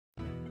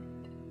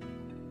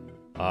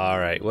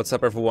Alright, what's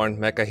up everyone,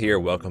 Mecha here,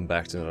 welcome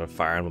back to another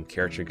Fire Emblem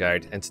character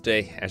guide, and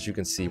today, as you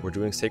can see, we're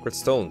doing Sacred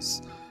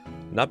Stones.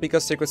 Not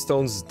because Sacred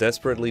Stones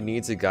desperately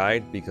needs a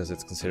guide, because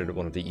it's considered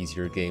one of the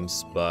easier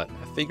games, but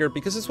I figure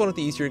because it's one of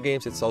the easier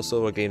games, it's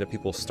also a game that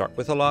people start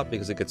with a lot,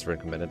 because it gets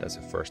recommended as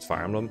a first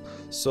Fire Emblem,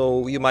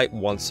 so you might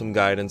want some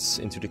guidance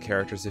into the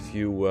characters if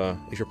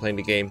you're playing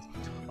the game.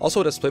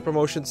 Also, there's split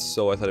promotions,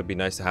 so I thought it'd be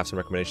nice to have some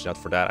recommendations out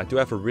for that. I do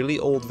have a really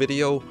old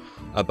video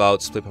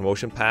about split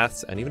promotion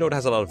paths, and even though it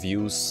has a lot of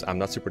views, I'm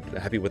not super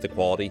happy with the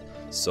quality,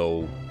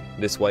 so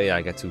this way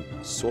I get to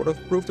sort of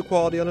prove the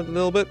quality on it a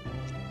little bit.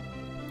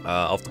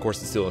 Of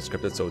course, it's still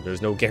unscripted, so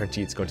there's no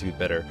guarantee it's going to be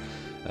better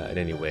in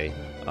any way.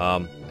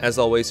 As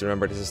always,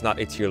 remember, this is not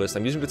a tier list.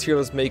 I'm using the tier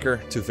list maker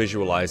to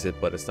visualize it,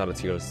 but it's not a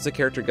tier list. It's a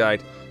character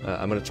guide.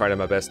 I'm going to try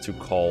my best to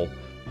call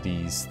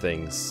these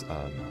things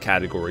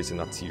categories and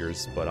not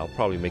tiers, but I'll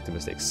probably make the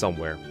mistake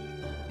somewhere.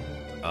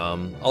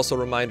 Also,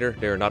 reminder,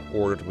 they're not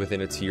ordered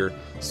within a tier,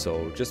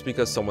 so just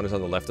because someone is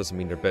on the left doesn't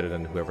mean they're better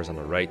than whoever's on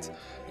the right.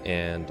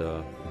 And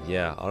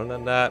yeah, other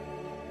than that,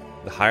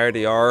 the higher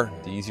they are,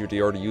 the easier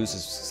they are to use,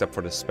 except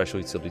for the special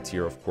utility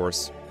tier, of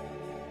course.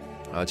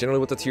 Generally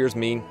what the tiers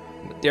mean,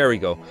 there we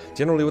go.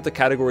 Generally what the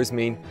categories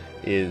mean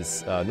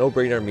is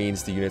no-brainer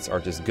means the units are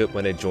just good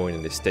when they join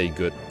and they stay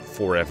good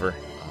forever.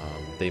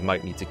 They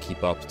might need to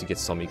keep up to get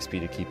some XP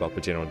to keep up,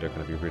 but generally they're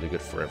going to be really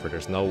good forever.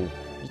 You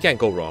can't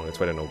go wrong, that's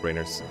why they're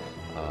no-brainers.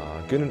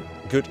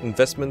 Good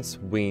investments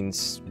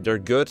means they're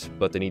good,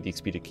 but they need the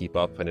XP to keep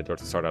up, and they don't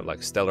start out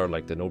like stellar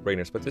like the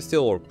no-brainers, but they're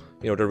still,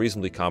 they're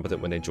reasonably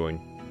competent when they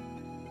join.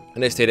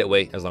 And they stay that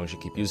way as long as you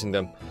keep using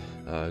them.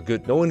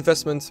 Good no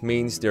investment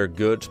means they're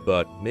good,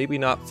 but maybe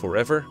not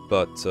forever,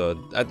 but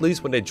at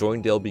least when they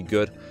join they'll be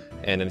good,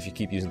 and then if you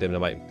keep using them they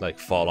might like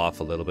fall off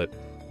a little bit,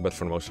 but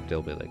for the most part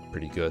they'll be like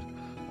pretty good.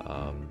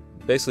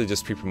 Basically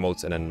just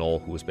pre-promotes, and then Null,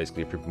 who is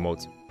basically a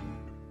pre-promote.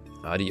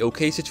 The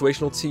OK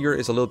situational tier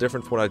is a little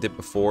different from what I did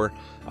before.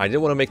 I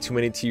didn't want to make too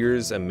many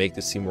tiers and make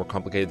this seem more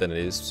complicated than it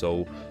is,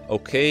 so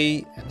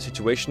OK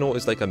situational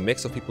is like a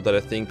mix of people that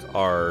I think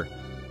are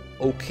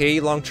okay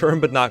long-term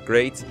but not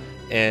great,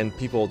 and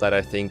people that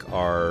I think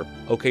are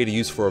okay to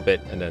use for a bit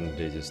and then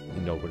they just,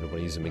 we don't want to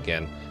use them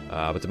again.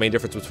 But the main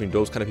difference between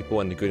those kind of people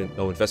and the good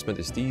no investment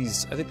is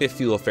these, I think they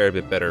feel a fair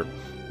bit better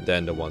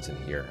than the ones in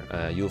here.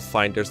 You'll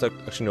find there's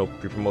actually no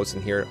pre-promotes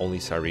in here, only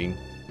Cyrene.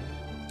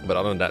 But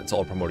other than that, it's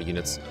all promoted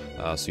units.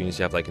 So units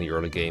you have like in the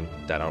early game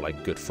that are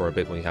like good for a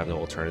bit when you have no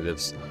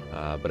alternatives.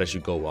 But as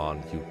you go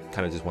on, you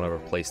kind of just want to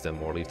replace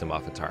them or leave them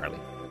off entirely.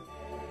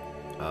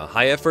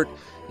 High effort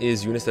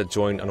is units that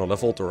join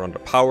underleveled or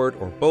underpowered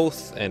or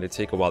both, and they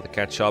take a while to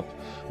catch up.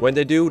 When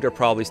they do, they're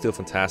probably still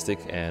fantastic,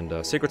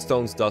 and Sacred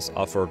Stones does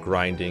offer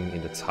grinding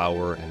in the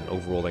tower and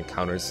overall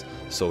encounters,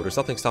 so there's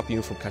nothing stopping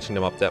you from catching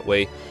them up that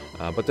way,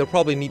 but they'll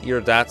probably need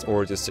either that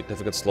or just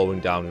significant slowing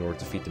down in order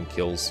to feed them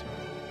kills.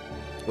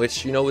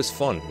 Which, is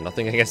fun.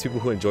 Nothing against people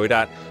who enjoy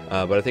that,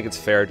 but I think it's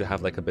fair to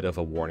have like a bit of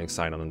a warning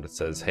sign on them that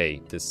says,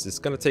 hey, this is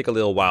going to take a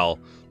little while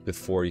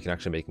before you can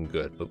actually make them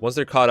good. But once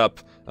they're caught up,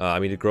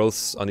 the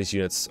growths on these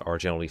units are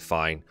generally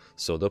fine,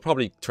 so they'll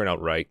probably turn out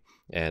right.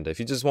 And if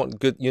you just want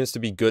good units to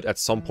be good at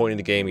some point in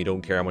the game, you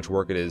don't care how much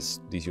work it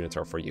is, these units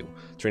are for you.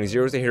 Training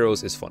zeros to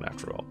heroes is fun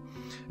after all.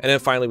 And then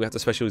finally, we have the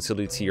special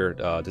utility tier.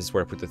 This is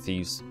where I put the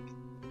thieves.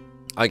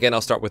 Again,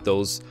 I'll start with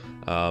those.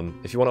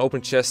 If you want to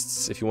open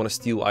chests, if you want to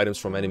steal items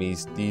from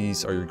enemies,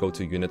 these are your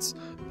go-to units,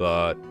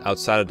 but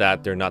outside of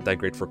that, they're not that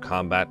great for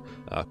combat.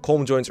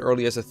 Colm joins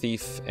early as a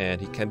thief, and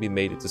he can be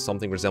made into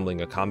something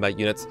resembling a combat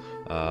unit.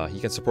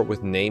 He can support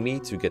with Nami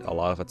to get a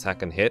lot of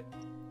attack and hit,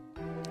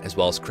 as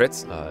well as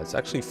crits. It's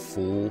actually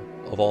full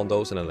of all of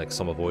those, and then like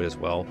some avoid as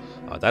well.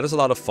 That is a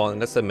lot of fun.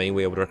 That's the main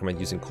way I would recommend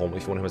using Colm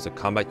if you want him as a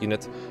combat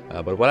unit.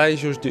 But what I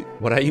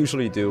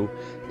usually do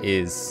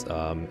is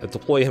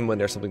deploy him when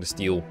there's something to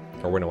steal,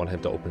 or when I want him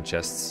to open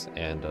chests.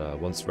 And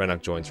once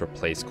Renak joins,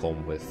 replace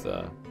Colm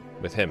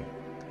with him.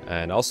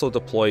 And also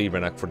deploy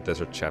Renak for the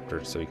Desert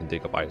Chapter, so you can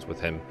dig up items with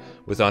him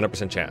with a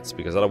 100% chance,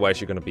 because otherwise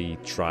you're going to be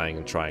trying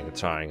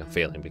and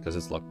failing because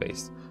it's luck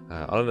based.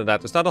 Other than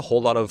that, there's not a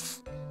whole lot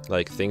of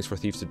like things for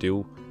thieves to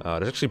do.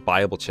 There's actually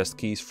buyable chest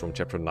keys from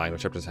chapter 9 or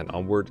chapter 10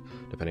 onward,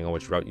 depending on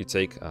which route you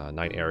take.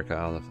 9 Erica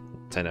out of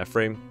 10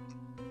 Ephraim.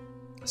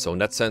 So in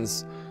that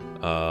sense,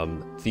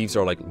 thieves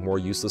are like more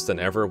useless than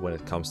ever when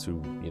it comes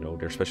to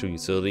their special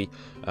utility.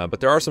 But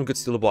there are some good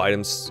stealable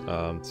items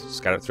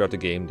scattered throughout the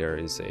game. There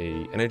is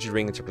a energy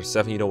ring in chapter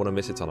 7 you don't want to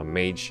miss. It's on a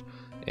mage.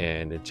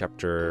 And in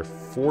chapter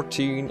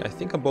 14, I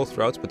think on both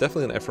routes, but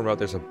definitely on Ephraim route,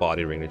 there's a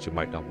body ring that you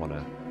might not want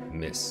to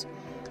miss.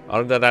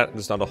 Other than that,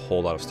 there's not a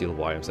whole lot of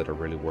stealable items that are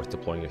really worth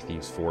deploying your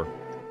thieves for.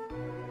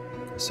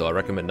 So I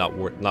recommend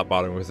not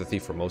bothering with the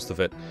thief for most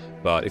of it.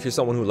 But if you're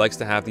someone who likes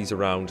to have these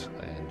around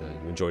and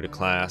you enjoy the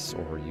class,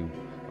 or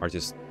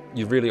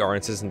you really are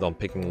insistent on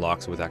picking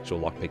locks with actual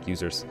lockpick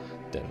users,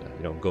 then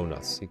go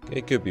nuts.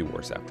 It could be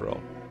worse after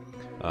all.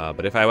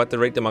 But if I had to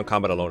rate them on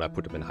combat alone, I'd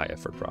put them in high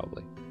effort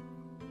probably.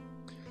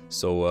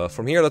 So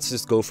from here, let's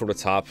just go from the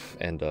top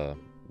and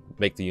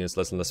make the units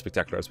less and less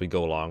spectacular as we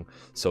go along.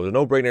 So the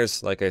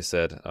no-brainers, like I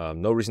said,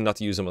 no reason not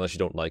to use them unless you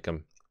don't like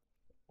them.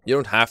 You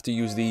don't have to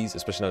use these,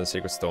 especially not in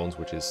Sacred Stones,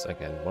 which is,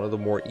 again, one of the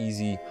more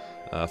easy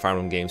Fire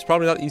Emblem games.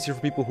 Probably not easier for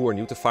people who are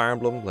new to Fire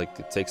Emblem, like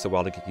it takes a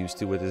while to get used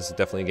to it. This is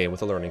definitely a game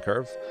with a learning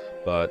curve,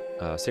 but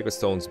Sacred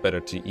Stone's better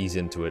to ease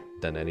into it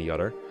than any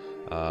other.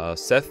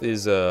 Seth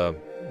is a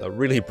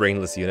really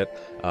brainless unit.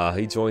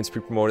 He joins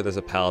pre-promoted as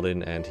a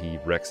paladin and he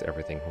wrecks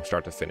everything from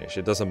start to finish.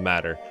 It doesn't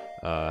matter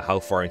how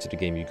far into the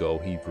game you go,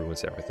 he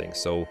ruins everything.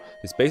 So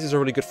his bases are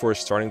really good for his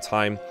starting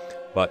time,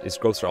 but his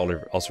growths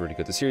are also really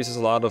good. The series has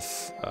a lot of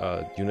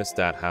units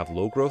that have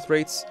low growth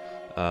rates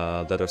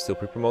that are still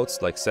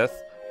pre-promotes, like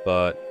Seth,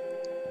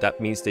 but that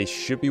means they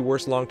should be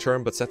worse long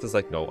term. But Seth is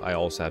like, no, I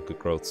also have good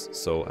growths,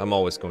 so I'm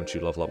always going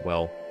to level up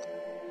well.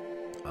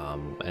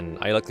 And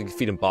I like to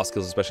feed him boss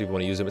kills, especially if you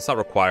want to use him. It's not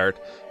required,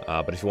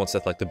 but if you want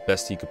Seth like the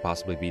best he could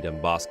possibly be,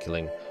 then boss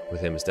killing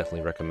with him is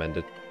definitely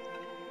recommended.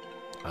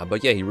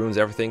 But yeah, he ruins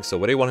everything. So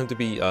whether you want him to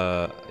be,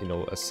 you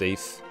know, a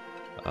safe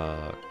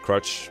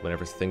crutch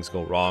whenever things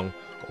go wrong,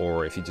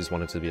 or if you just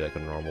want him to be like a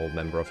normal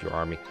member of your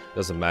army,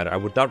 doesn't matter. I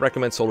would not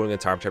recommend soloing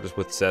entire chapters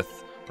with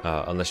Seth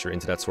unless you're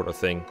into that sort of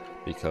thing,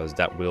 because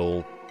that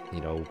will,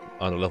 you know,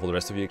 underlevel the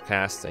rest of your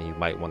cast, and you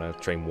might want to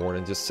train more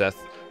than just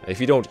Seth. If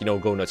you don't, you know,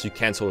 go nuts, you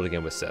can solo it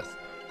again with Seth,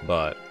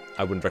 but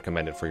I wouldn't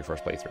recommend it for your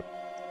first playthrough.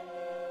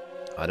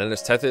 Then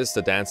there's Tethys,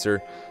 the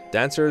dancer.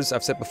 Dancers,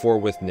 I've said before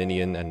with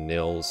Ninian and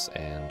Nils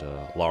and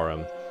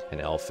Larum and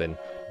Elfin,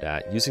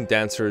 that using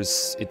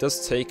dancers, it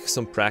does take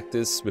some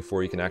practice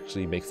before you can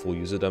actually make full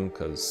use of them,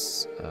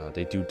 because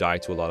they do die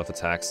to a lot of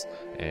attacks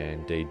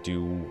and they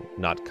do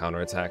not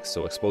counterattack,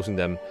 so exposing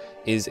them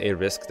is a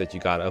risk that you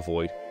gotta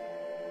avoid.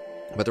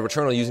 But the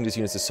return on using these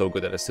units is so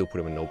good that I still put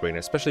them in no-brainer,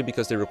 especially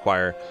because they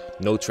require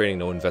no training,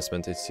 no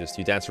investment. It's just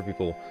you dance for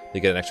people, they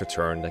get an extra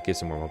turn, that gives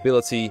them more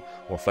mobility,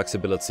 more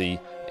flexibility,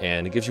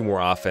 and it gives you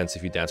more offense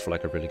if you dance for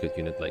like a really good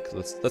unit. Like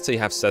let's say you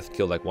have Seth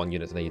kill like one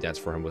unit and then you dance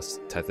for him with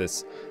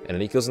Tethys, and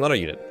then he kills another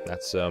unit.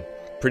 That's a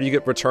pretty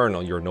good return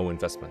on your no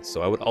investment.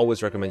 So I would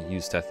always recommend you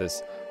use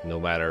Tethys no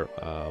matter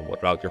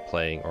what route you're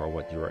playing or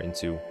what you are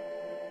into.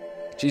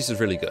 She's is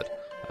really good,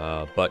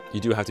 but you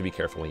do have to be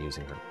careful when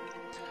using her.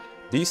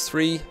 These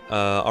three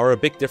are a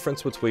big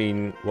difference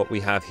between what we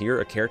have here,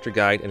 a character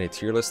guide and a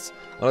tier list.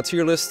 On a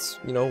tier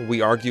list, you know,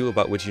 we argue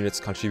about which units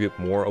contribute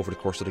more over the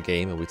course of the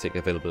game, and we take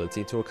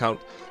availability into account.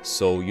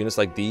 So units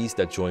like these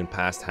that join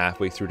past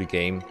halfway through the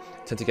game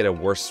tend to get a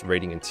worse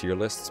rating in tier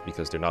lists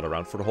because they're not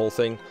around for the whole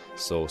thing.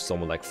 So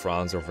someone like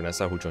Franz or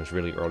Vanessa who joins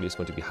really early is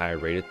going to be higher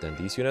rated than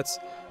these units.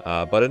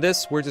 But in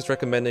this, we're just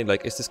recommending,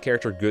 like, is this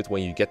character good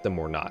when you get them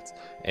or not?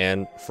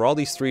 And for all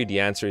these three, the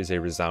answer is a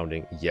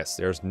resounding yes.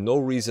 There's no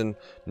reason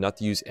not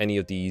to use any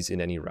of these in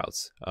any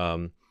routes.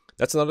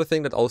 That's another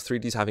thing that all three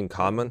of these have in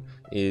common,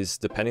 is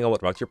depending on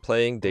what route you're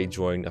playing, they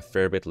join a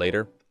fair bit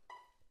later.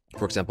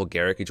 For example,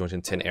 Garrick, he joins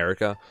in 10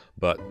 Erica,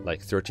 but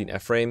like 13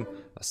 Ephraim.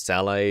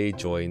 Salai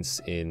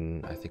joins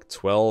in, I think,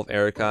 12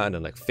 Erica, and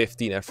then like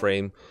 15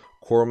 Ephraim.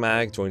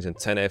 Cormac joins in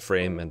 10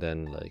 Ephraim, and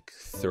then like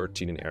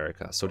 13 in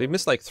Erica. So they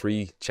missed like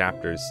 3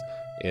 chapters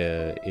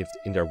if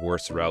in their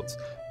worst routes.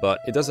 But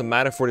it doesn't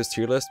matter for this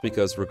tier list,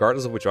 because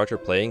regardless of which route you're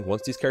playing,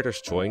 once these characters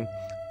join,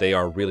 they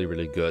are really,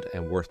 really good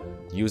and worth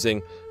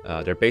using.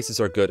 Their bases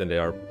are good, and they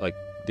are like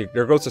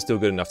their growths are still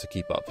good enough to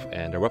keep up,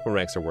 and their weapon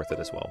ranks are worth it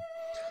as well.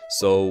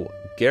 So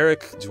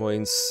Garrick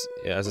joins,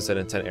 as I said,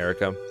 in 10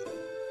 Erica.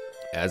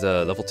 As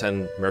a level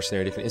 10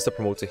 mercenary, you can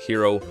insta-promote to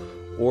Hero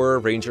or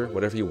Ranger,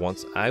 whatever you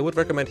want. I would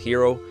recommend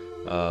Hero.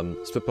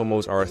 Split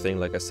promos are a thing,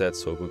 like I said,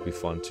 so it would be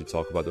fun to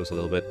talk about those a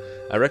little bit.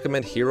 I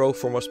recommend Hero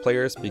for most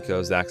players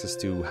because the access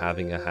to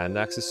having a hand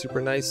axe is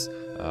super nice.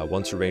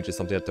 Once your range is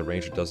something that the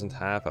Ranger doesn't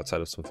have,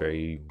 outside of some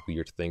very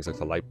weird things like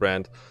the Light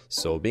Brand.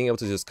 So being able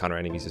to just counter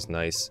enemies is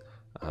nice.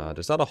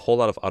 There's not a whole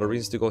lot of other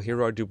reasons to go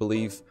Hero, I do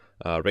believe.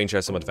 Ranger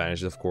has some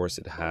advantages, of course.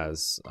 It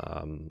has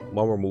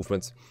more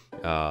movement,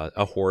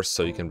 a horse,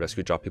 so you can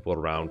rescue drop people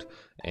around,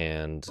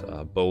 and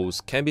bows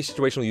can be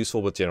situationally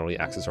useful, but generally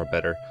axes are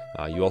better.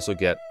 You also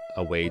get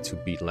a way to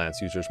beat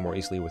lance users more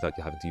easily without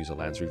you having to use a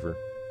lance reaver.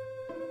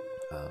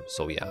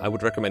 So yeah, I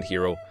would recommend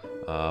Hero,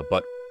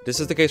 but this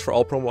is the case for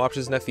all promo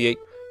options in FE8.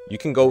 You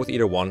can go with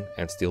either one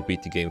and still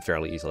beat the game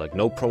fairly easily. Like,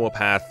 no promo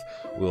path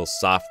will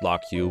soft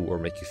lock you or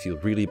make you feel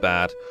really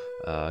bad.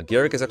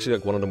 Garrick is actually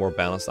like one of the more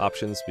balanced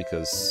options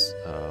because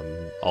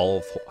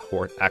all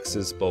of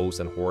axes, bows,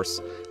 and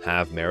horse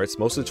have merits.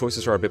 Most of the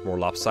choices are a bit more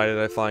lopsided,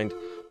 I find,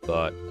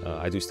 but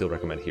I do still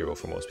recommend Hero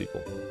for most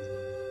people.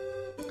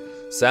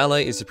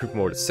 Salai is a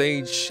pre-promoted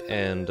Sage,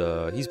 and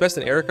he's best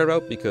in Erica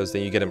route because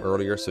then you get him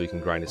earlier, so you can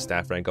grind his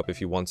staff rank up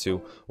if you want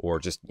to, or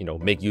just, you know,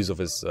 make use of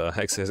his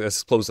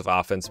explosive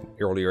offense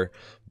earlier.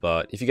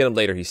 But if you get him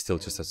later, he's still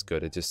just as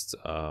good. It just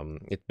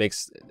it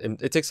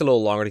takes a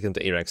little longer to get him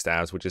to A rank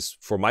stabs, which is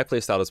for my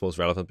playstyle is most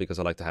relevant because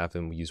I like to have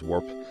him use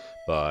Warp.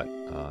 But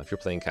if you're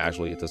playing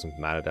casually, it doesn't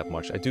matter that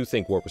much. I do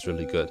think Warp is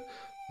really good,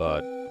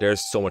 but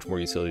there's so much more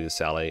utility to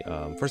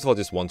Salai. First of all,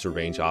 just 1-2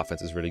 range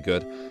offense is really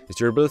good. His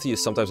durability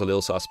is sometimes a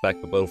little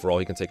suspect, but overall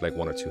he can take like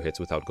 1 or 2 hits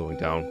without going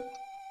down.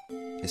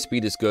 His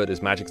speed is good,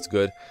 his magic is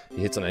good,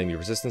 he hits on enemy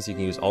resistance, you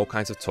can use all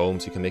kinds of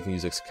tomes, you can make him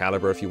use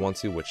Excalibur if you want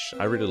to, which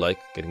I really like.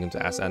 Getting him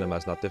to Ass Anima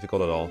is not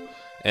difficult at all.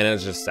 And then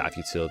it's just staff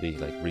utility,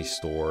 like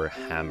Restore,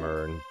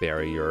 Hammer, and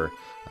Barrier,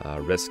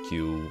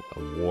 Rescue,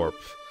 Warp,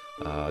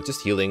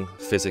 just healing,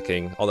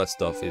 physicking, all that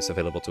stuff is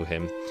available to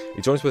him.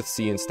 He joins with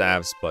C and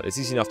staves, but it's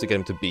easy enough to get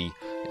him to B,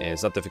 and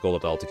it's not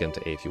difficult at all to get him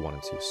to A if you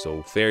wanted to.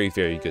 So very,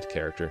 very good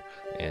character,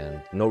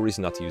 and no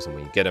reason not to use him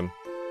when you get him.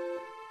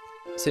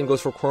 Same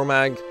goes for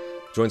Cormag.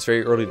 Joins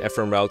very early in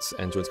Ephraim routes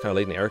and joins kind of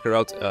late in Erica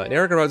route. In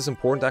Erica route, it's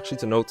important actually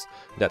to note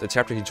that the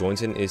chapter he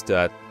joins in is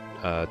that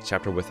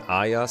chapter with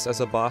Ayas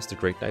as a boss, the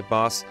Great Knight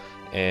boss.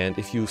 And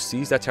if you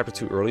seize that chapter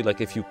too early, like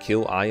if you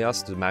kill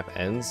Ayas, the map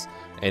ends.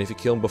 And if you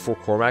kill him before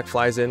Cormac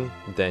flies in,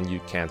 then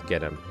you can't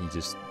get him.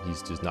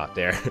 He's just not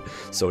there.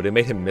 So they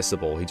made him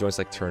missable. He joins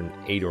like turn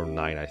 8 or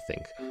 9, I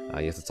think.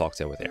 You have to talk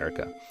to him with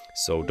Erica.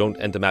 So don't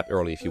end the map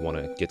early if you want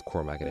to get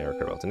Cormac in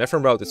Erica route. In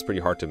Ephraim route, it's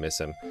pretty hard to miss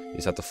him. You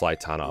just have to fly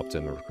Tana up to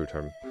him and recruit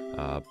him.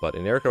 But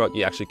in Erica route,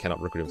 you actually cannot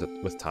recruit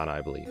him with Tana,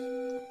 I believe.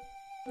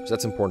 So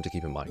that's important to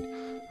keep in mind.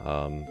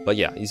 But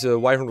yeah, he's a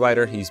Wyvern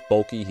Rider. He's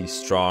bulky, he's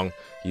strong,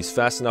 he's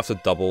fast enough to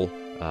double.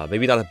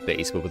 Maybe not at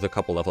base, but with a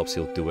couple level ups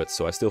he'll do it.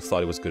 So I still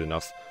thought it was good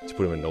enough to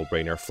put him in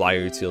no-brainer. Flyer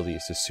utility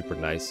is just super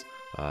nice.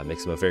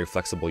 Makes him a very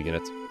flexible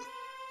unit.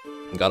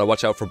 You gotta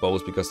watch out for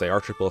bows because they are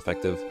triple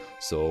effective.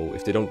 So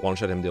if they don't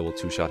one-shot him, they will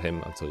two-shot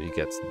him until you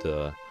get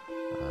the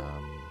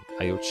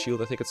Iot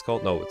Shield, I think it's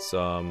called. No, it's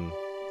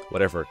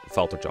whatever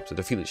Falter drops, the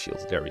Defeated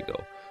Shield. There we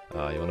go.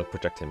 You want to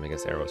protect him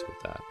against arrows with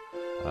that.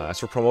 As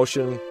for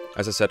promotion,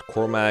 as I said,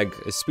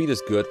 Cormag, his speed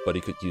is good, but he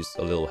could use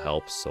a little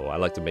help, so I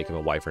like to make him a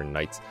Wyvern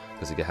Knight,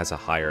 because he has a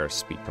higher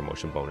speed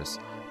promotion bonus.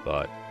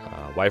 But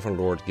Wyvern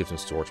Lord gives him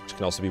Storage, which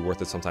can also be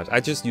worth it sometimes.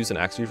 I just use an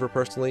Axe Weaver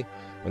personally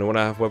when I want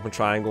to have Weapon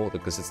Triangle,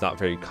 because it's not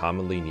very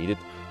commonly needed.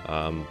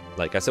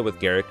 Like I said with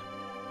Garrick,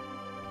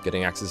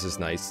 getting Axes is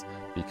nice,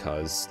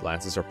 because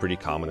Lances are pretty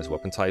common as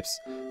weapon types.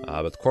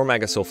 But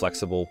Cormag is so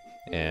flexible,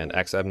 and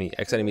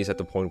enemies at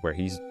the point where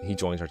he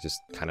joins are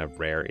just kind of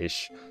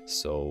rare-ish.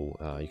 So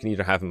you can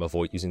either have him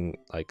avoid using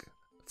like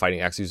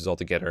fighting axe users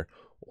altogether,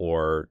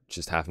 or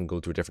just have him go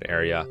to a different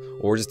area,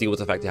 or just deal with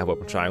the fact they have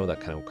weapon triangle. That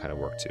kind of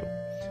work too.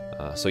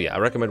 So yeah, I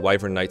recommend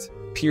Wyvern Knight.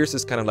 Pierce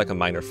is kind of like a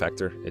minor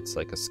factor. It's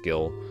like a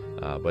skill,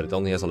 but it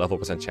only has a level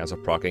 % chance of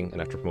proccing, and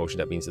after promotion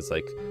that means it's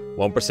like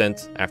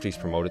 1% after he's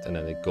promoted, and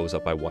then it goes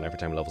up by 1 every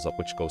time he levels up,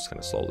 which goes kind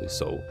of slowly.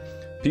 So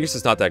Pierce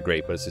is not that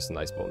great, but it's just a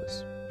nice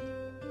bonus.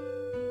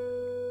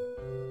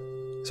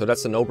 So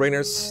that's the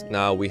no-brainers.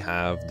 Now we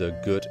have the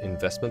good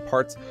investment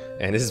part,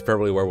 and this is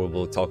probably where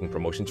we'll be talking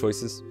promotion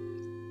choices.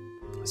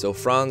 So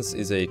Franz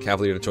is a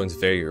Cavalier that joins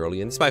very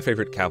early, and it's my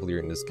favorite Cavalier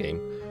in this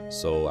game,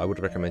 so I would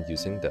recommend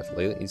using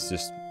definitely.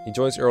 He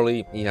joins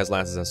early, he has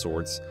lances and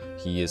swords,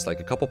 he is like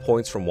a couple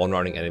points from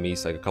one-rounding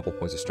enemies, like a couple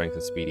points of strength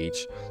and speed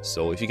each,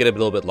 so if you get a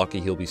little bit lucky,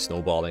 he'll be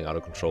snowballing out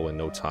of control in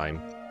no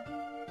time.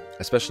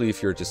 Especially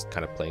if you're just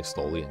kind of playing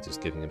slowly and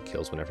just giving him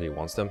kills whenever he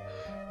wants them.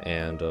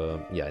 And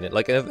yeah,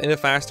 in a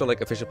faster,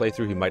 like efficient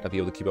playthrough, he might not be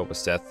able to keep up with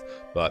Seth,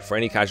 but for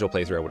any casual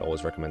playthrough, I would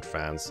always recommend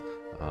Franz.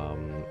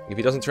 If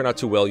he doesn't turn out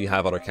too well, you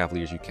have other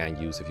Cavaliers you can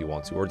use if you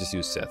want to, or just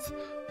use Seth.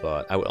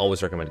 But I would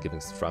always recommend giving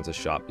Franz a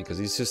shot, because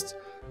he's just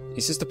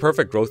the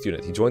perfect growth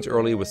unit. He joins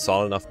early with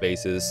solid enough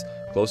bases,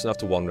 close enough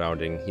to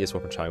one-rounding, he has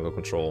weapon triangle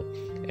control,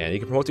 and he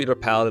can promote to either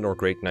Paladin or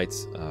Great Knight.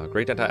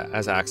 Great Knight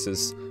has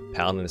axes,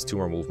 Paladin has 2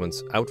 more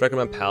movements. I would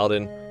recommend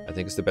Paladin. I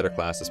think it's the better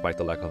class despite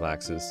the lack of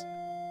axes.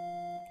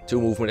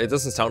 2 movement, it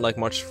doesn't sound like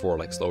much for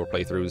like slower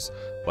playthroughs,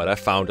 but I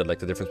found that like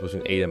the difference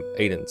between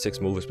 8 and 6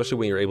 move, especially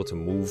when you're able to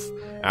move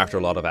after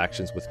a lot of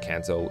actions with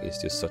Kanto, is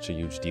just such a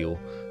huge deal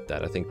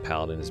that I think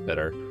Paladin is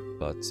better.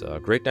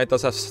 But Great Knight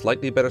does have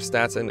slightly better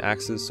stats and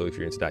axes, so if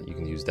you're into that, you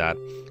can use that.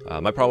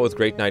 My problem with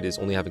Great Knight is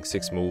only having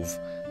 6 move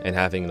and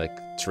having like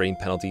terrain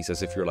penalties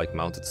as if you're like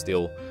mounted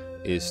still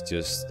is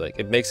just like,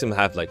 it makes him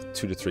have like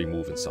 2 to 3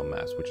 move in some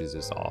maps, which is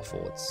just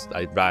awful.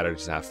 I'd rather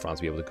just have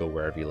Franz be able to go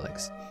wherever he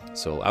likes.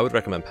 So I would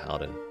recommend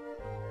Paladin.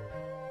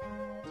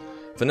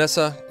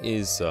 Vanessa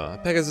is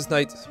Pegasus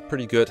Knight,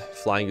 pretty good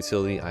flying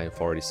utility.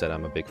 I've already said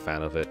I'm a big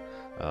fan of it.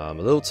 A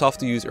little tough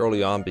to use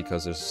early on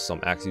because there's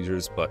some axe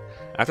users, but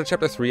after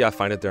chapter 3 I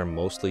find that they're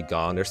mostly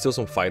gone. There's still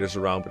some fighters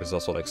around, but there's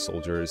also like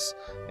soldiers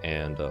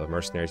and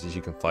mercenaries that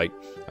you can fight.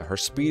 Her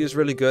speed is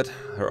really good,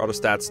 her other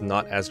stats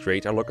not as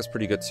great. Her luck is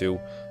pretty good too.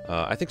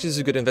 I think she's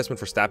a good investment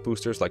for stat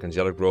boosters like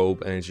Angelic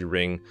Robe, Energy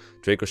Ring,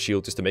 Draco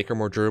Shield, just to make her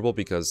more durable,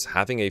 because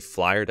having a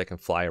flyer that can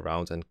fly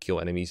around and kill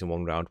enemies in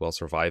 1 round while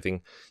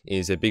surviving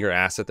is a bigger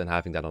asset than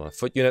having that on a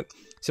foot unit,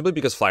 simply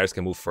because flyers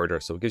can move further,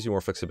 so it gives you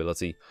more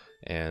flexibility.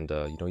 And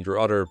you know, your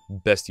other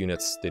best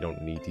units, they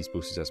don't need these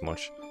boosters as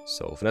much,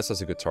 so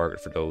Vanessa's a good target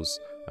for those.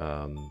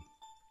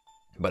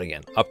 But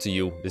again, up to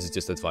you. This is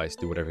just advice,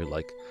 do whatever you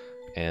like.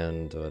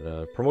 And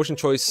the promotion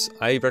choice,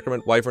 I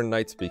recommend Wyvern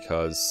Knight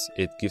because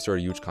it gives her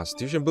a huge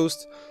constitution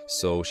boost,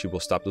 so she will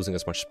stop losing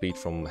as much speed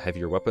from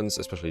heavier weapons,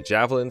 especially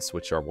javelins,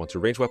 which are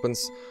 1-2 range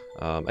weapons.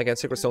 Again,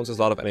 Sacred Stones has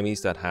a lot of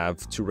enemies that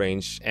have 2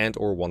 range and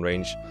or 1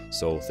 range,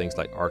 so things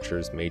like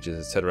archers,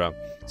 mages, etc.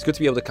 It's good to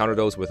be able to counter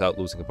those without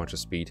losing a bunch of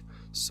speed,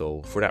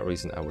 so for that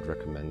reason I would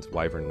recommend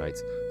Wyvern Knight.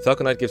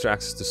 Falcon Knight gives her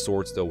access to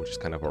swords though, which is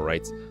kind of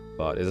alright,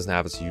 but it doesn't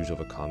have as huge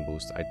of a con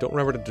boost. I don't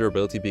remember the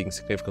durability being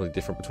significantly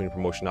different between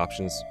promotion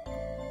options,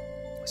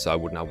 so I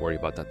would not worry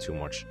about that too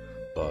much.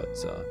 But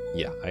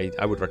yeah,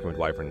 I would recommend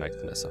Wyvern Knight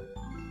Vanessa.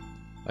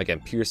 Again,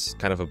 Pierce,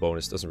 kind of a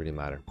bonus, doesn't really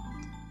matter.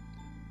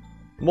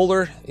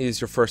 Molder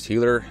is your first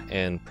healer,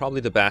 and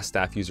probably the best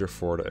staff user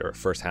for the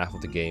first half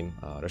of the game.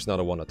 There's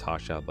another one,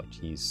 Natasha, but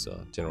he's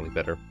generally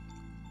better.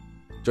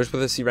 Just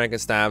with the C rank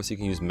and staffs, you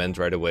can use Mend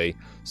right away,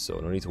 so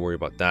no need to worry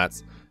about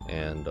that.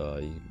 And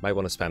you might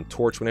want to spam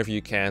Torch whenever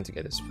you can to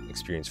get his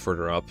experience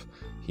further up.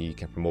 He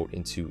can promote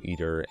into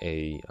either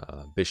a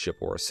Bishop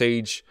or a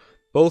Sage.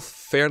 Both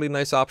fairly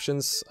nice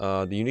options.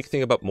 The unique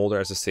thing about Molder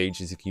as a Sage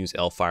is you can use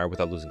L-Fire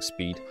without losing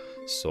speed.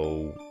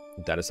 So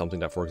that is something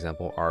that, for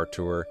example,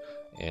 Arthur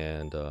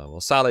and well,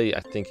 Sally,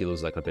 I think he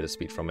loses like a bit of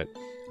speed from it.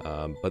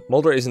 But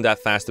Molder isn't that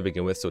fast to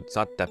begin with, so it's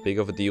not that big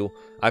of a deal.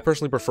 I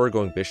personally prefer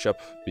going Bishop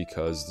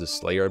because the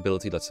Slayer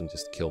ability lets him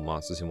just kill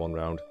monsters in 1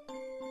 round.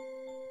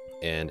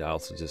 And I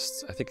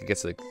think it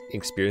gets an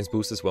experience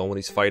boost as well when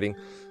he's fighting,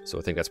 so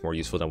I think that's more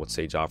useful than what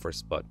Sage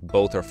offers, but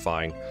both are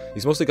fine.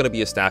 He's mostly going to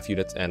be a staff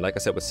unit, and like I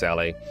said with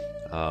Sally,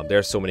 there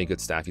are so many good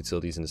staff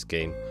utilities in this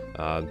game.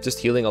 Just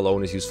healing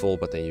alone is useful,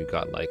 but then you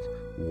got like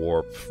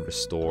Warp,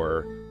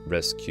 Restore,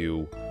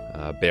 Rescue,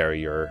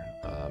 Barrier,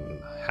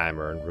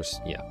 Hammer, and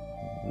yeah,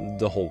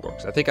 the whole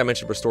works. I think I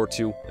mentioned Restore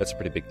too. That's a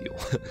pretty big deal.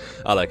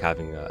 I like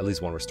having at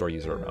least 1 Restore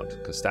user around,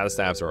 because status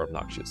staffs are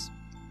obnoxious.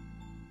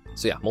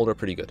 So yeah, Molder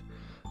pretty good.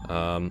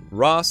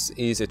 Ross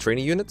is a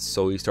training unit,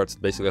 so he starts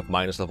basically at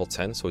minus level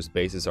 10, so his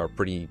bases are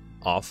pretty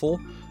awful,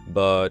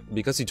 but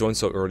because he joined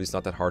so early, it's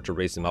not that hard to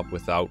raise him up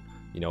without,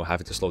 you know,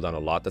 having to slow down a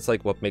lot. That's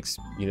like what makes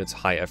units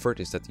high effort,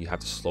 is that you have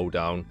to slow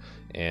down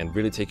and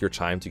really take your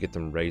time to get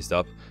them raised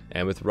up.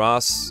 And with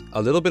Ross,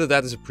 a little bit of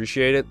that is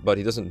appreciated, but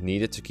he doesn't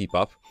need it to keep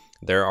up.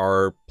 There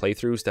are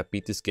playthroughs that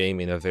beat this game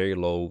in a very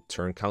low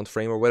turn count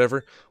frame or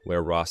whatever,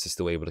 where Ross is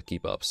still able to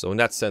keep up. So in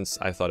that sense,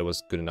 I thought it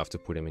was good enough to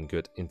put him in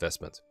good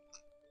investment.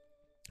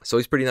 So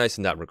he's pretty nice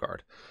in that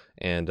regard,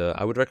 and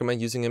I would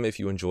recommend using him if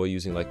you enjoy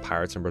using like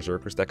Pirates and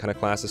Berserkers. That kind of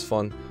class is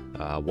fun.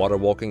 Water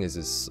Walking is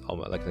his,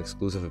 like an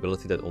exclusive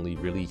ability that only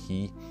really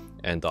he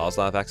and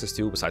Dazla have access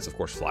to, besides of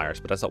course Flyers,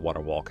 but that's not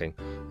Water Walking.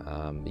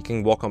 He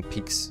can walk on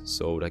peaks,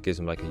 so that gives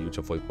him like a huge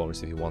avoid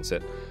bonus if he wants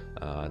it.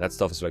 That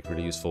stuff is like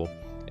really useful.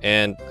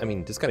 And I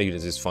mean, this kind of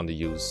unit is fun to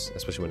use,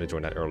 especially when they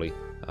join that early.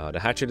 The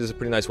Hatchet is a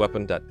pretty nice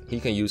weapon that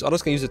he can use.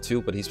 Others can use it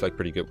too, but he's like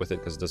pretty good with it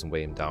because it doesn't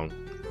weigh him down.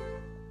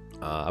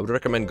 I would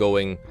recommend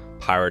going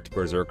Pirate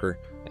Berserker,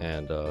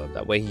 and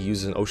that way he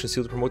uses an Ocean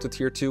Seal to promote to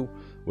tier 2,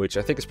 which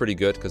I think is pretty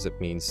good because it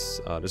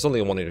means there's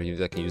only one unit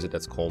that can use it,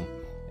 that's Colm.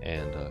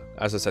 And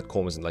as I said,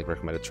 Colm isn't like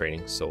recommended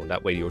training, so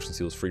that way the Ocean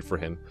Seal is free for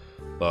him.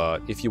 But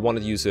if you want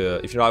to use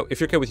if you're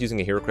okay with using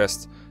a Hero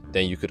Crest,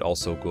 then you could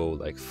also go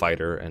like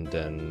Fighter and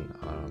then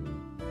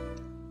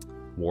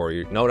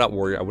Warrior. No, not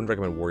Warrior. I wouldn't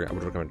recommend Warrior. I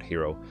would recommend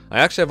Hero. I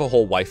actually have a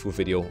whole waifu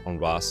video on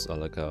Ross,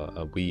 like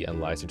a we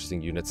analyze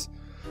interesting units.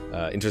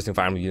 Interesting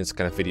Fire Emblem units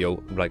kind of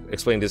video, like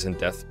explaining this in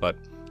depth, but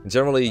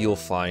generally you'll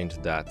find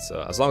that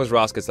as long as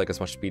Ross gets like as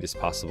much speed as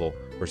possible,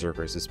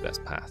 Berserker is his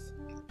best path.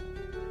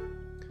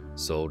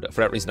 So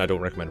for that reason, I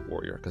don't recommend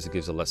Warrior because it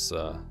gives a less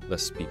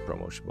speed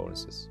promotion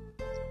bonuses.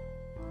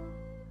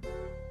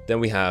 Then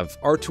we have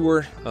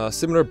Arthur,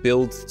 similar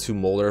build to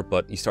Molder,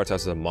 but he starts out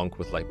as a monk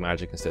with like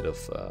magic instead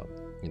of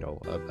you know,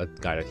 a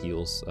guy that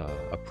heals,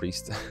 a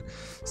priest.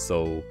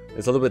 So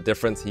it's a little bit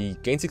different. He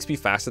gains XP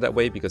faster that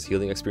way because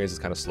healing experience is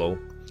kind of slow.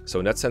 So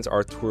in that sense,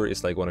 Arthur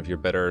is like one of your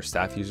better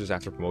staff users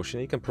after promotion.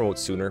 He can promote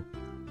sooner,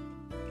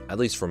 at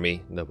least for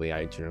me, the way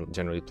I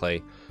generally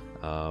play.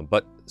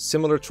 But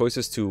similar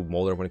choices to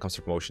Molder when it comes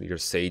to promotion, either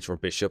Sage or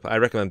Bishop. I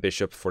recommend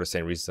Bishop for the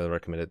same reasons I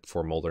recommended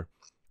for Molder.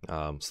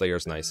 Slayer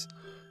is nice.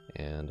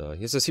 And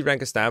he has a C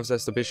rank as staffs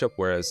as the Bishop,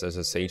 whereas as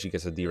a Sage he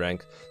gets a D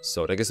rank.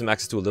 So that gives him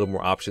access to a little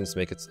more options to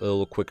make it a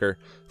little quicker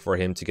for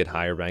him to get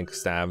higher rank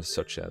staffs,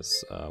 such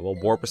as, well,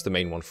 Warp is the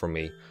main one for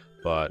me,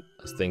 but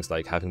things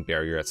like having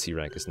Barrier at C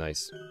rank is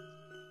nice.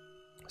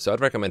 So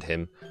I'd recommend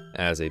him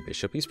as a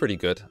Bishop. He's pretty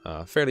good,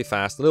 fairly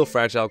fast, a little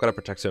fragile, gotta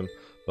protect him,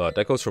 but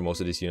that goes for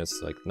most of these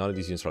units. Like, none of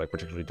these units are like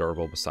particularly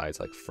durable besides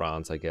like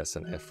Franz, I guess,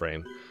 and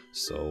Ephraim.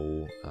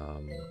 So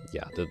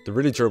yeah, the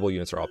really durable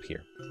units are up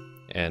here.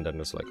 And then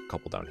there's like a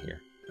couple down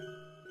here.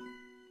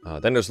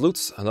 Then there's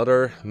Lutz,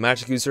 another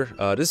magic user.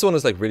 This one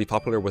is like really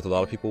popular with a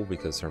lot of people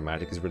because her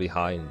magic is really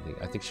high, and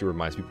I think she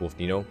reminds people of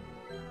Nino.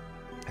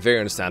 Very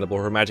understandable.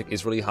 Her magic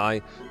is really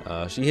high.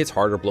 She hits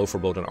harder blow for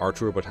blow than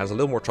Archer, but has a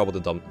little more trouble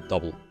to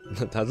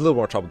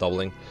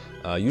doubling.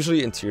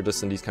 Usually in tier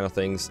lists and these kind of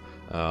things,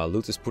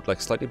 Lute is put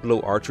like slightly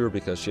below Archer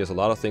because she has a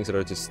lot of things that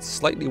are just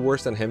slightly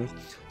worse than him.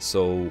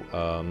 So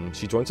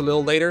she joins a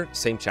little later,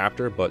 same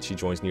chapter, but she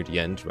joins near the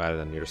end rather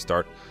than near the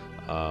start.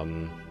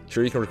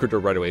 Sure, you can recruit her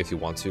right away if you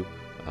want to,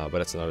 but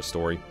that's another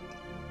story.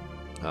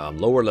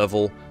 Lower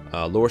level,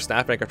 lower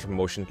staff rank after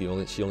promotion.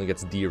 She only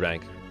gets D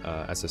rank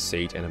as a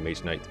Sage and a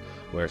Mage Knight,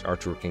 whereas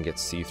Archer can get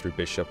C through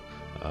Bishop.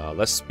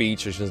 Less speed,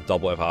 she doesn't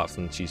double as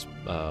often. She's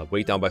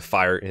weighed down by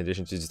fire in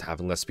addition to just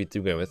having less speed to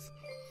begin with.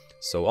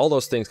 So all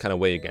those things kind of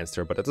weigh against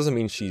her, but that doesn't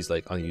mean she's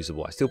like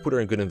unusable. I still put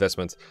her in good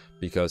investment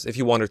because if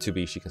you want her to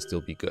be, she can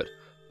still be good.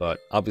 But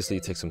obviously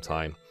it takes some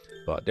time.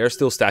 But there's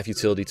still staff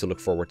utility to look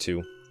forward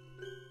to.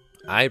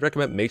 I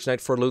recommend Mage Knight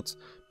for Lute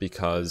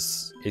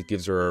because it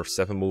gives her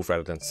 7 move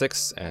rather than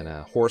 6 and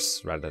a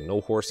horse rather than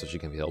no horse, so she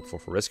can be helpful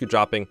for rescue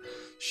dropping.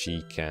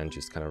 She can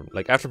just kind of,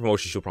 like after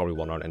promotion, she'll probably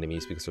one-on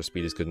enemies because her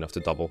speed is good enough to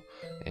double.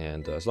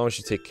 And as long as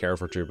you take care of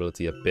her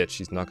durability a bit,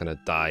 she's not going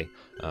to die.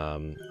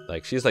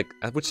 Like she's like,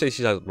 I would say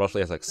she roughly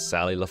has like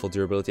Sally level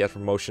durability after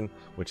promotion,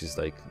 which is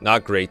like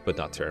not great but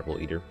not terrible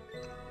either.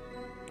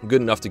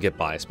 Good enough to get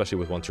by, especially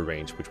with 1 to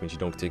range, which means you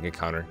don't take a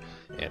counter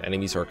and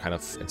enemies are kind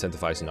of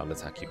incentivized to not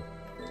attack you.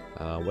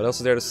 What else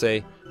is there to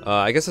say?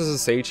 I guess as a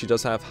Sage, she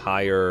does have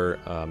higher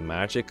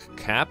magic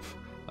cap.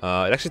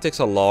 It actually takes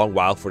a long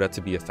while for that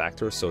to be a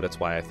factor, so that's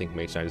why I think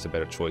Mage Knight is a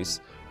better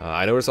choice.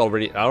 I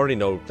already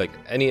know, like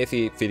any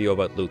video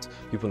about Lute,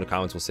 people in the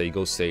comments will say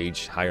go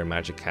Sage, higher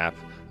magic cap,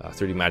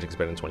 30 magic is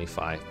better than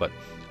 25, but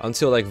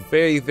until like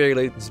very, very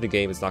late into the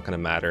game, it's not going to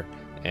matter.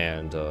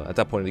 And at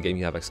that point in the game,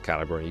 you have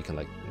Excalibur and you can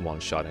like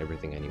one-shot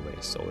everything anyway,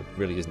 so it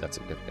really isn't that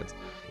significant.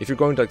 If you're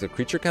going to like the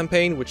creature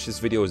campaign, which this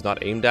video is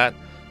not aimed at,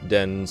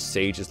 then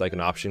Sage is like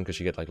an option because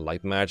you get like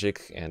light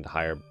magic, and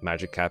higher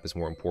magic cap is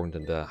more important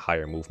than the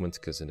higher movement,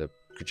 because in the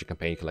creature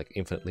campaign you can like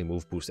infinitely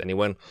move boost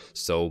anyone.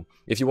 So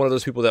if you're one of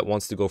those people that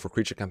wants to go for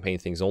creature campaign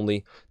things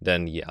only,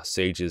 then yeah,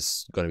 Sage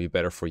is going to be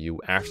better for you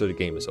after the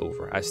game is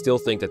over. I still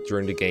think that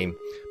during the game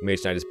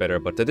Mage Knight is better,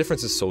 but the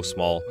difference is so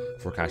small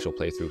for casual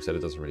playthroughs that it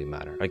doesn't really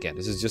matter. Again,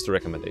 this is just a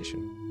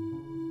recommendation.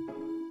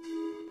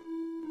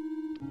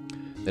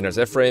 Then there's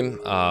Ephraim,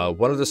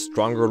 one of the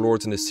stronger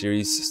lords in the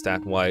series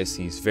stat-wise.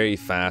 He's very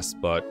fast,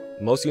 but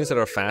most units that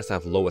are fast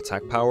have low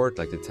attack power.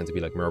 Like they tend to be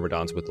like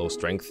Myrmidons with low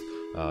strength.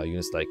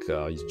 Units like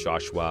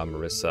Joshua,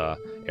 Marissa,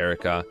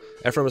 Erica.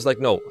 Ephraim is like,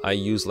 no, I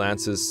use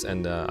lances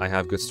and I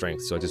have good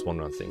strength, so I just want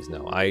to run things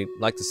now. I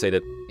like to say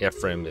that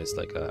Ephraim is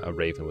like a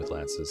raven with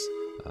lances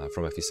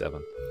from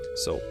FE7.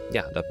 So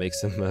yeah, that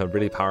makes him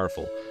really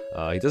powerful.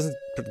 He doesn't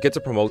get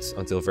to promote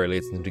until very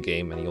late into the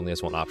game, and he only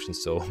has 1 option,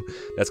 so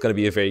that's going to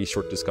be a very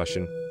short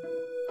discussion.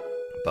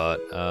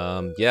 But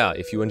yeah,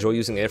 if you enjoy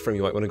using Ephraim,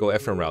 you might want to go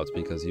Ephraim route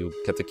because you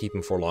get to keep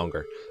him for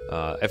longer.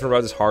 Ephraim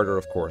route is harder,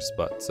 of course,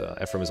 but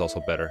Ephraim is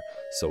also better,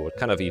 so it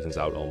kind of evens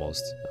out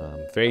almost.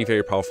 Very,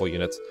 very powerful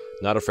unit,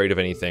 not afraid of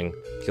anything,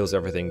 kills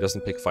everything,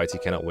 doesn't pick fights he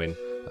cannot win.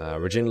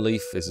 Regin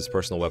Leaf is his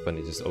personal weapon.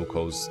 He just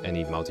OHKOs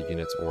any mounted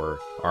unit or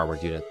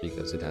armored unit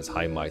because it has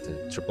high might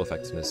and triple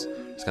effectiveness.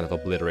 Just kind of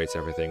obliterates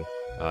everything.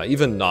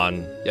 Even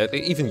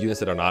units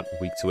that are not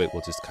weak to it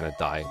will just kind of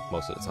die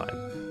most of the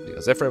time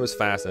because Ephraim is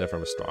fast and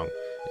Ephraim is strong,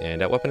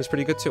 and that weapon is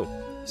pretty good too.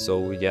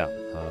 So yeah,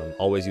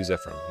 always use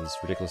Ephraim. He's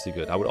ridiculously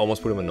good. I would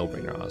almost put him a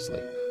no-brainer,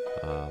 honestly.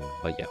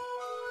 But yeah.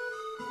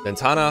 Then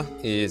Tana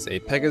is a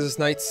Pegasus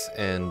Knight,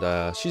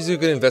 and she's a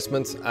good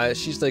investment.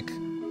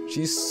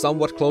 She's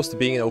somewhat close to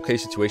being an okay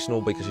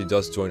situational because she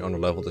does join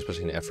underleveled,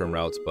 especially in Ephraim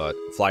routes, but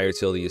flyer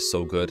utility is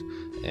so good,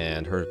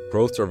 and her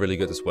growths are really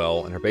good as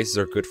well, and her bases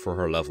are good for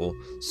her level,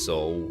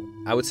 so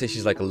I would say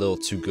she's like a little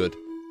too good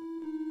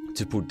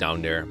to put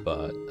down there,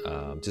 but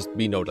just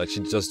be note, like she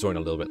does join a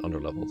little bit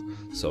underleveled,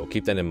 so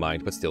keep that in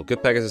mind. But still,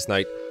 good Pegasus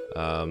Knight,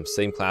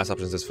 same class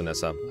options as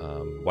Vanessa.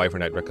 Wyvern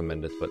Knight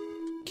recommended, but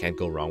can't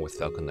go wrong with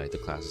Falcon Knight. The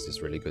class is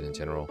just really good in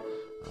general.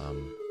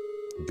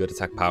 Good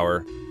attack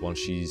power once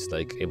she's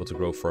like able to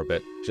grow for a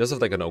bit. She does have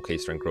like an okay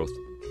strength growth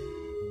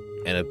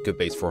and a good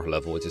base for her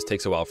level. It just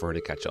takes a while for her to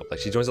catch up.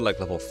 Like she joins at like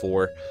level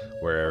 4,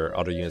 where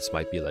other units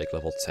might be like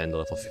level 10 to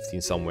level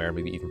 15 somewhere,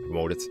 maybe even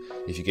promoted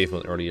if you gave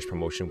them an early-ish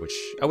promotion, which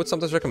I would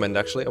sometimes recommend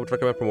actually. I would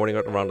recommend promoting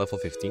it around level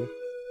 15.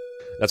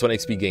 That's when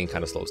XP gain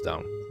kind of slows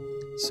down.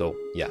 So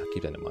yeah,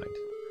 keep that in mind.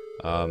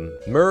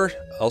 Myr,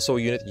 also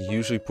a unit you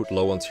usually put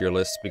low on tier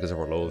lists because of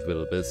her low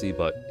availability,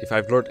 but if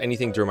I've learned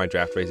anything during my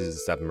draft races,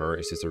 it's that Myr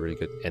is just a really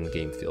good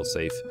endgame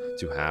feel-safe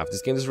to have.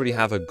 This game doesn't really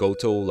have a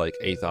Goto like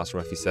Athos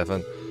from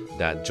FE7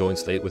 that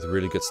joins late with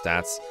really good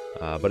stats,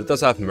 but it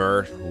does have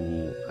Myr,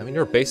 who, I mean,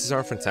 her bases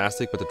aren't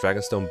fantastic, but the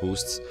Dragonstone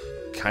boosts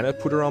kind of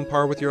put her on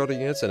par with your other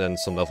units, and then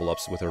some level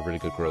ups with her really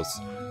good growth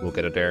will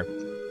get her there.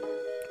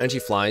 And she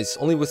flies,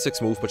 only with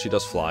 6 move, but she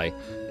does fly.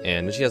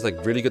 And she has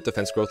like really good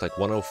defense growth, like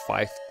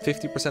 105,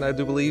 50% I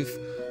do believe.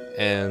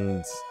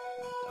 And,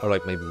 or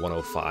like maybe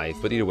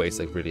 105, but either way it's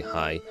like really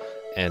high.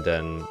 and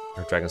then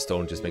her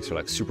Dragonstone just makes her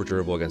like super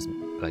durable against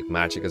like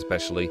magic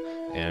especially,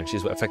 and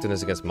she's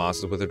effectiveness against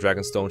monsters with her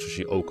Dragonstone, so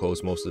she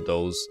OHKOs most of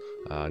those.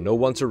 No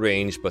one to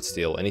range, but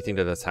still anything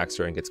that attacks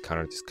her and gets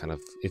countered just kind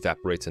of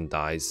evaporates and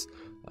dies.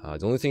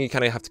 The only thing you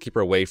kind of have to keep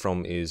her away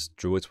from is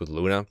Druids with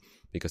Luna,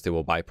 because they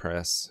will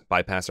bypass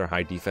her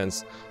high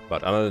defense,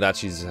 but other than that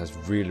she just has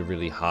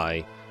really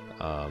high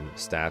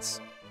stats.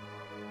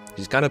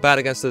 She's kind of bad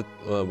against one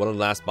of the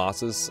last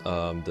bosses,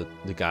 the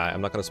guy,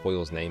 I'm not going to spoil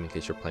his name in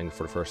case you're playing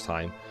for the first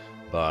time,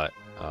 but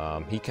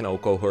he can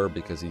OHKO her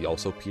because he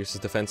also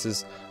pierces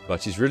defenses,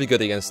 but she's really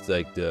good against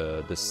like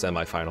the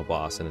semi-final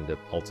boss and then the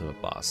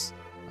ultimate boss.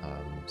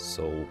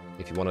 So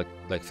if you want to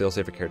like feel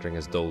safer character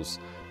against those,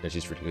 then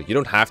she's really good. You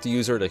don't have to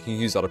use her, like you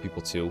can use other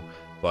people too,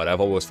 but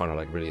I've always found her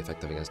like really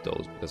effective against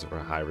those because of her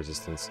high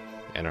resistance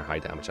and her high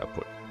damage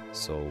output.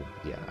 So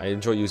yeah, I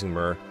enjoy using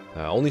Myr.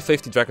 Only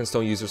 50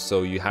 Dragonstone users,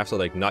 so you have to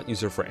like not use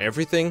her for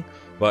everything,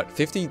 but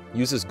 50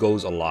 uses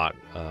goes a lot,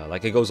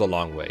 like it goes a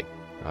long way.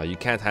 You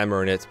can't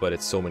hammer in it, but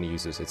it's so many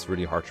users, it's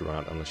really hard to run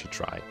out unless you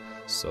try.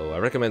 So I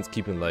recommend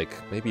keeping like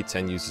maybe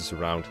 10 users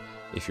around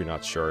if you're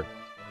not sure.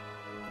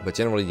 But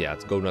generally, yeah,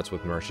 go nuts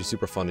with Myr. She's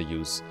super fun to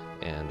use,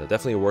 and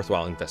definitely a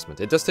worthwhile investment.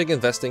 It does take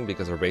investing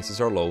because her bases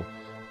are low,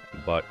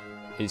 but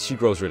she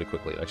grows really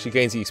quickly. Like she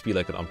gains EXP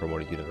like an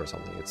unpromoted unit or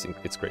something.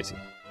 It's crazy.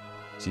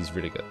 She's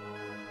really good.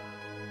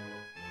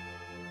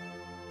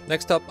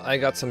 Next up, I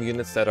got some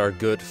units that are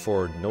good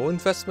for no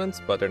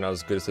investment, but they're not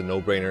as good as the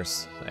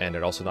no-brainers, and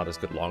they're also not as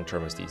good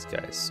long-term as these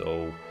guys.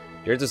 So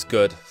they're just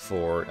good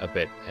for a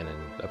bit, and then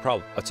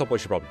at some point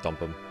you should probably dump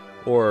them,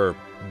 or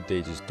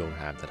they just don't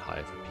have that high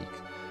of a peak.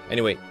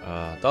 Anyway,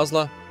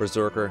 Dazla,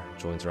 Berserker,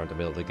 joins around the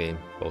middle of the game,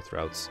 both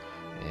routes,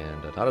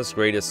 and not as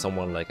great as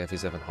someone like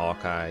FE7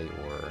 Hawkeye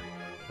or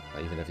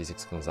even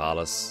FE6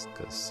 Gonzalez,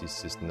 because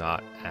he's just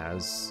not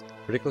as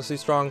ridiculously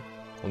strong.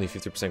 Only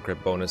 50%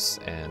 crit bonus,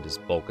 and his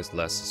bulk is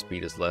less, his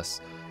speed is less.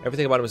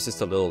 Everything about him is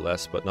just a little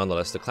less, but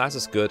nonetheless, the class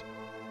is good.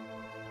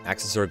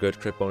 Axes are good,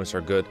 crit bonus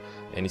are good,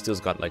 and he still's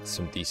got like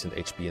some decent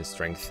HP and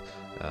strength.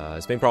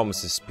 His main problem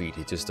is his speed.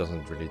 He just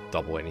doesn't really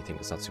double anything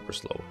that's not super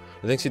slow.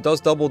 The things he does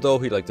double though,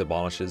 he like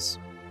demolishes.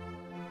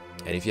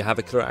 And if you have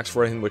a killer axe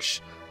for him,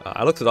 which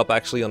I looked it up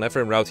actually, on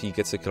every route he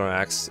gets a killer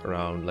axe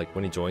around like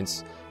when he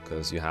joins,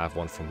 because you have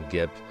one from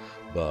Gib.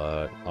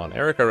 But on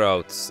Erica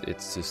routes,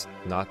 it's just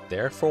not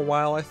there for a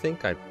while, I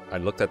think. I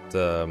looked at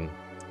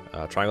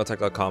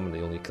triangletech.com, and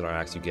the only killer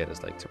axe you get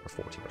is like Tipper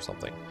 14 or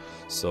something.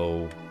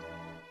 So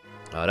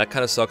that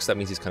kind of sucks. That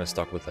means he's kind of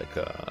stuck with like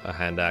a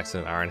hand axe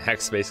and an iron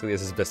axe basically as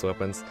his best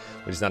weapons,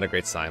 which is not a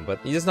great sign. But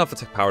he doesn't have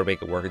the power to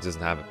make it work. It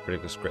doesn't have a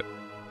pretty good script.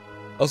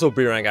 Also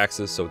B rank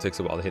axes, so it takes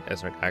a while to hit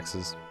S rank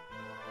axes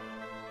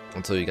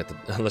until you get the,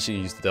 unless you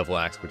use the devil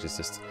axe, which is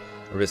just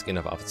a risk in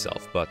and of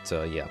itself. But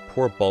yeah,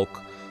 poor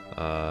bulk.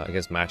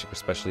 Against magic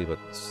especially, but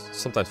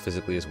sometimes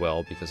physically as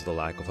well, because of the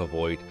lack of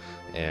avoid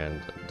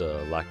and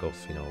the lack of,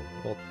 you know,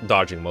 well,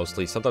 dodging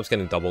mostly. Sometimes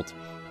getting doubled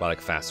by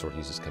like fast sword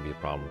users can be a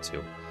problem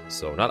too.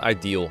 So not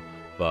ideal,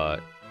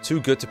 but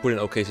too good to put in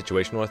okay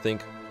situational, I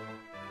think.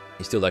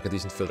 He's still like a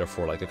decent filler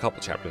for like a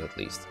couple chapters at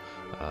least.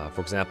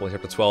 For example, in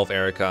chapter 12,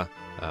 Erica,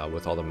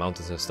 with all the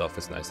mountains and stuff,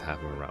 it's nice to have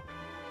him around.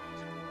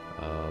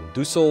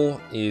 Dusel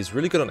is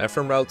really good on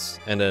Ephraim routes,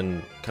 and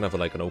then kind of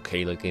like an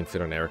okay late game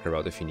fit on Erica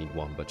route if you need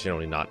one, but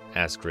generally not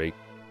as great.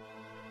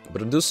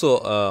 But on Dusel,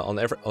 on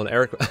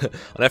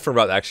Ephraim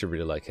route, I actually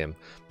really like him,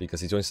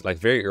 because he joins like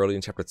very early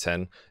in chapter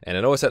 10, and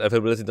I know I said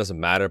availability doesn't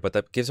matter, but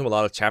that gives him a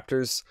lot of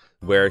chapters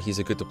where he's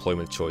a good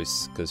deployment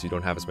choice, because you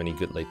don't have as many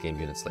good late game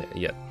units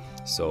yet.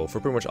 So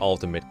for pretty much all of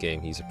the mid game,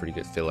 he's a pretty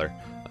good filler.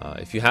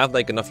 If you have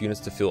like enough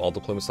units to fill all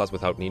deployment slots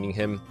without needing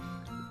him,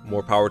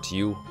 more power to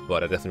you,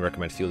 but I definitely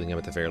recommend fielding him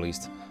at the very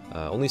least.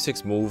 Only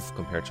 6 move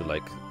compared to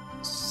like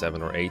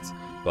 7 or 8,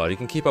 but you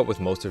can keep up with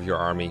most of your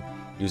army.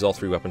 Use all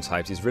 3 weapon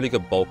types. He's really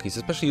good bulk. He's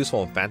especially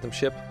useful in Phantom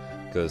Ship,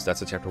 because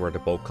that's a chapter where the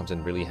bulk comes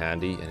in really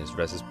handy, and his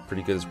res is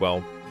pretty good as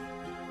well.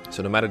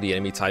 So no matter the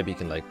enemy type, he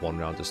can like one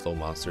round to slow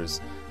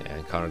monsters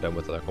and counter them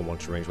with like a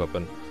 1-2 range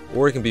weapon,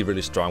 or he can be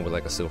really strong with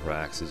like a silver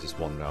axe, it's just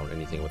 1 round,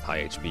 anything with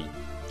high HP.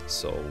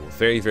 So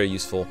very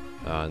useful.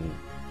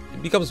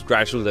 It becomes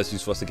gradually less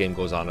useful as the game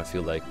goes on, I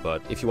feel like,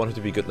 but if you want him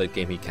to be good late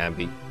game, he can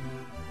be.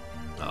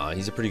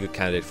 He's a pretty good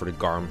candidate for the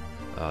Garm,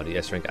 the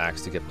S-rank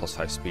axe to get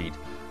 +5 speed,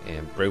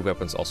 and brave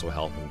weapons also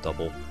help him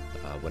double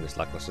when his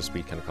lackluster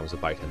speed kind of comes to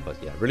bite him.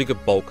 But yeah, really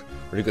good bulk,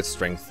 really good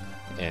strength,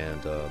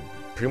 and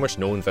pretty much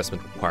no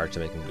investment required to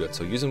make him good.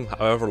 So use him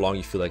however long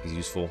you feel like he's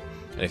useful,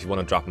 and if you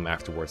want to drop him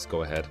afterwards,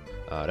 go ahead.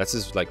 That's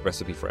his like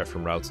recipe for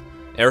Ephraim routes.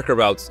 Erica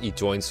routes, he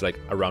joins like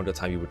around the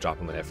time you would drop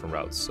him in Ephraim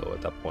routes, so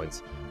at that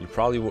point you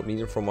probably won't need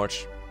him for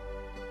much.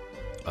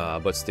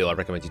 But still, I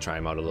recommend you try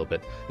him out a little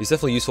bit. He's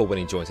definitely useful when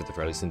he joins at the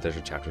very least in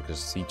Desert Chapter,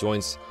 because he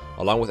joins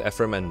along with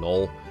Ephraim and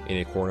Null in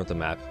a corner of the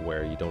map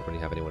where you don't really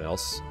have anyone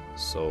else.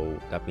 So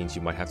that means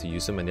you might have to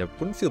use him, and you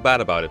wouldn't feel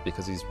bad about it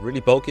because he's really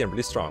bulky and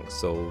really strong,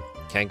 so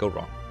can't go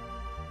wrong.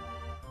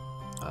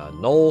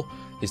 Null,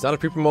 he's not a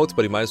pre-promote,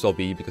 but he might as well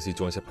be because he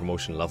joins at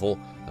promotion level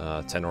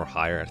 10 or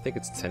higher. I think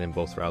it's 10 in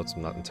both routes,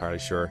 I'm not entirely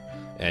sure.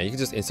 And you can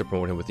just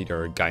insta-promote him with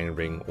either a Guiding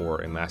Ring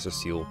or a Master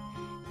Seal.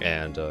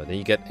 And then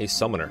you get a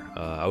Summoner.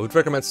 I would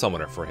recommend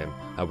Summoner for him.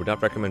 I would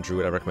not recommend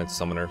Druid, I recommend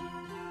Summoner.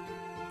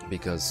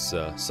 Because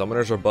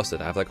Summoners are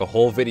busted. I have like a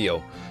whole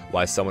video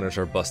why Summoners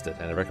are busted,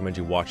 and I recommend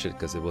you watch it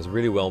because it was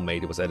really well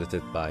made. It was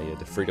edited by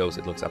the Fritos.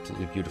 It looks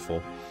absolutely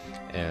beautiful.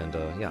 And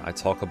yeah, I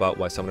talk about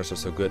why Summoners are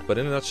so good, but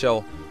in a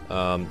nutshell,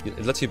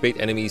 it lets you bait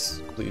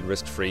enemies completely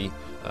risk-free,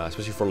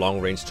 especially for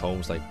long-range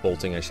tomes like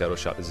Bolting and Shadow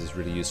Shot. This is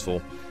really useful,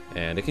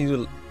 and it can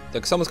do,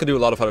 like, summons can do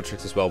a lot of other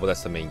tricks as well, but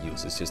that's the main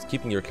use. It's just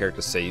keeping your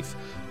character safe,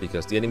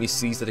 because the enemy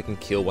sees that it can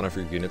kill one of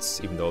your units,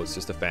 even though it's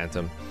just a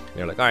phantom, and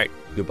you're like, alright,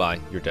 goodbye,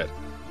 you're dead.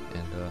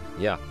 And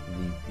yeah,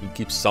 you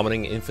keep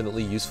summoning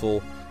infinitely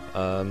useful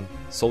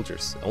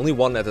soldiers. Only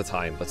one at a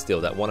time, but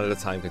still, that one at a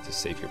time can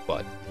just save your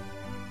butt.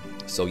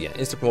 So yeah,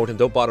 insta-promote him,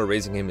 don't bother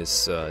raising him,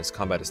 his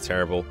combat is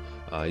terrible.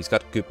 He's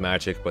got good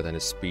magic, but then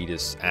his speed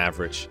is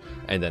average,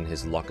 and then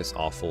his luck is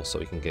awful, so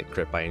he can get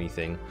crit by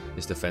anything.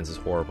 His defense is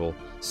horrible,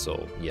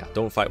 so yeah,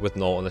 don't fight with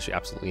Null unless you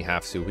absolutely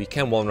have to. He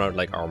can one-round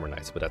like Armor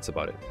Knights, but that's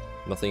about it.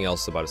 Nothing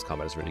else about his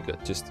combat is really good.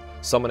 Just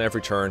summon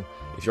every turn.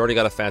 If you already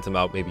got a Phantom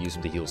out, maybe use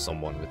him to heal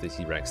someone with his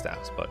E-rank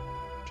stats, but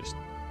just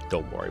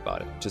don't worry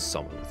about it. Just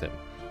summon with him.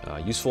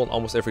 Useful in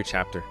almost every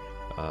chapter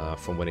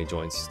from when he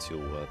joins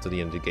to the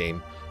end of the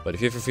game. But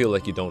if you ever feel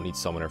like you don't need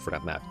Summoner for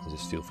that map,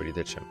 just feel free to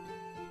ditch him.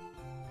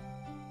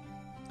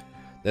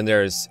 Then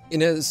there's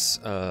Inez,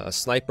 a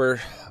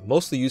sniper,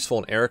 mostly useful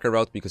in Erica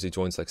route because he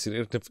joins like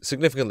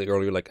significantly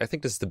earlier. Like, I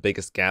think this is the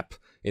biggest gap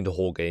in the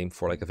whole game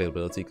for like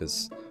availability,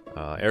 because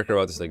Erica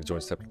route is like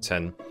joins chapter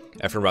 10,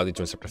 Ephraim route he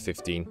joins chapter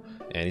 15,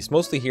 and he's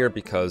mostly here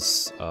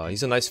because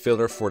he's a nice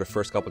filler for the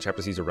first couple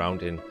chapters he's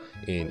around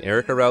in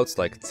Erica routes,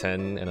 like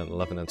 10 and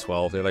 11 and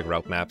 12. They're like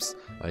route maps.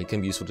 He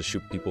can be useful to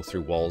shoot people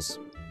through walls.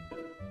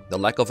 The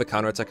lack of a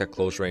counterattack at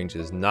close range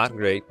is not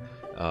great.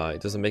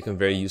 It doesn't make him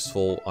very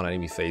useful on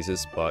enemy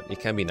phases, but it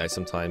can be nice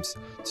sometimes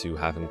to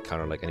have him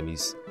counter like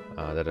enemies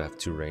that have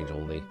 2 range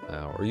only,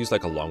 or use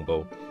like a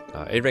longbow.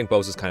 8-rank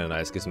bows is kind of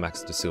nice, gives him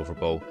access to silver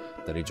bow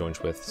that he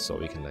joins with, so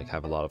he can like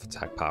have a lot of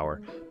attack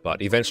power.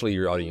 But eventually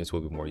your audience will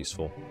be more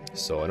useful,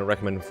 so I don't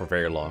recommend him for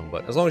very long.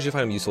 But as long as you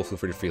find him useful, feel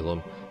free to feel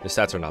him. The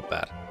stats are not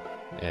bad.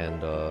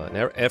 And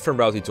Ephraim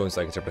route he joins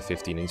like in chapter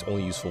 15, and he's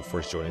only useful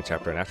for his joining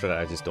chapter. And after that,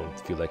 I just don't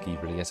feel like he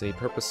really has any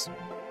purpose.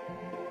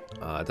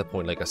 At that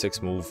point, like a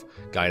 6-move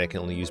guy that can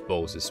only use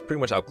bows is pretty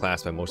much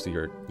outclassed by most of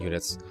your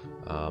units.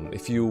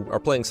 If you are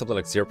playing something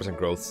like 0%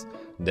 growth,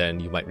 then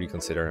you might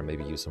reconsider and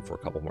maybe use them for a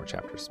couple more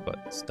chapters. But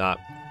it's not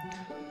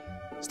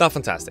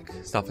fantastic.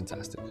 It's not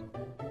fantastic.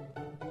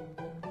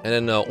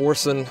 And then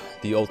Orson,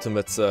 the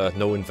ultimate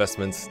no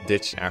investment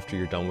ditch after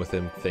you're done with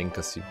him thing,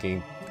 because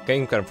game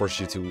kind of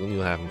forces you to only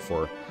have him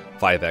for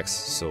 5x.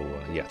 So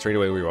yeah, trade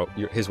away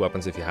his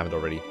weapons if you haven't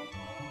already,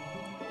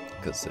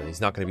 because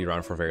he's not going to be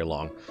around for very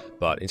long.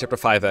 But in chapter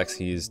 5x,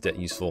 he is dead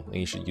useful, and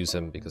you should use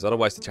him, because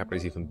otherwise the chapter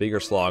is even bigger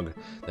slog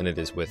than it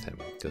is with him,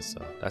 because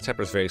that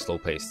chapter is very slow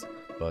paced.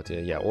 But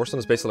yeah, Orson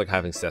is basically like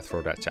having Seth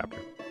for that chapter.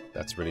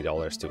 That's really all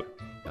there is to it.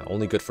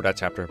 Only good for that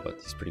chapter, but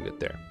he's pretty good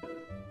there.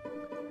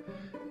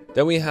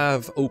 Then we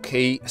have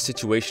okay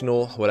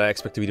situational, what I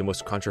expect to be the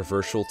most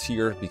controversial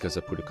tier, because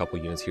I put a couple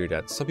units here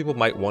that some people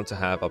might want to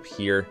have up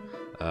here,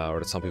 or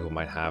that some people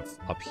might have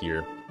up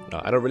here.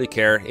 I don't really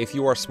care. If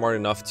you are smart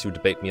enough to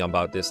debate me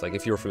about this, like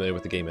if you're familiar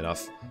with the game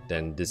enough,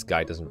 then this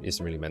guide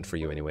isn't really meant for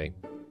you anyway.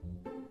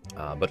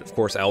 But of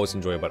course, I always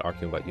enjoy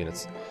arguing about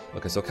units.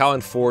 Okay, so Cal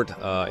and Ford.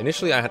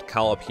 Initially, I had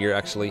Cal up here,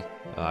 actually.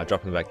 I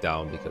dropped him back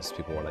down because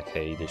people were like,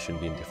 hey, they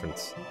shouldn't be in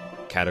different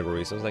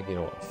categories. I was like, you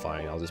know what,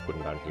 fine, I'll just put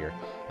them down here.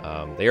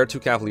 They are 2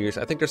 Cavaliers.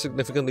 I think they're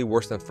significantly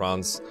worse than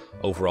Franz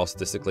overall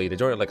statistically. They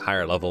join at like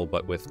higher level,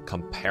 but with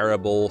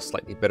comparable,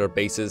 slightly better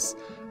bases,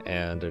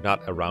 and they're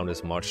not around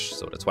as much,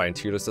 so that's why in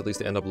tier list at least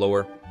they end up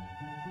lower.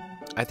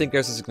 I think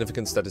there's a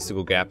significant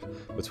statistical gap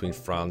between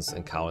Franz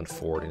and Cal and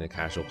Ford in a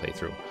casual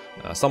playthrough.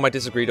 Some might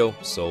disagree though,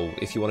 so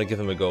if you want to give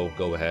them a go,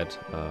 go ahead.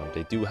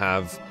 They do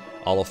have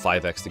all of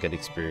 5x to get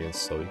experience,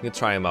 so you can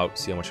try them out,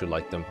 see how much you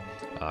like them.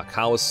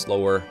 Cal is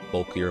slower,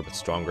 bulkier, but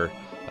stronger.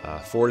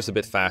 Ford is a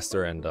bit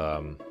faster, and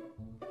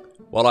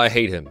well, I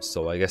hate him,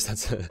 so I guess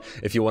that's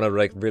if you want to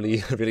like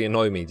really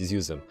annoy me, just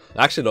use him.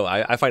 Actually, though,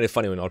 I find it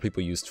funny when other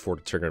people use Ford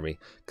to trigger me,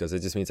 because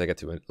it just means I get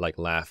to like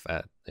laugh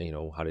at, you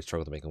know, how they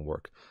struggle to make him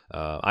work.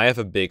 I have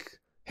a big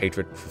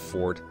hatred for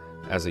Ford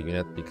as a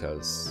unit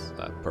because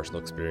personal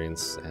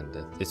experience, and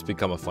it's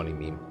become a funny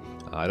meme.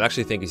 I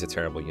actually think he's a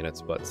terrible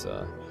unit, but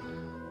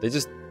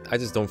I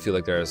just don't feel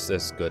like they're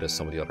as good as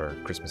some of the other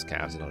Christmas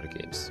calves in other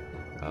games.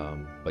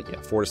 But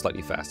yeah, Ford is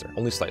slightly faster.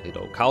 Only slightly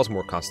though. Kyle's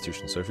more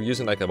constitution, so if you're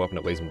using like a weapon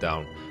that weighs him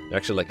down, they're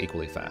actually like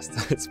equally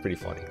fast. It's pretty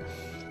funny.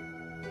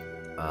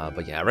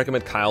 But yeah, I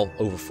recommend Kyle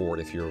over Ford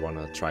if you want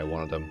to try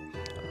one of them.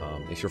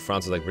 If your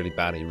Franz is like really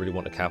bad and you really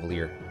want a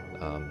Cavalier,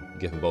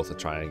 give them both a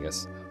try, I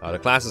guess. The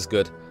class is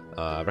good.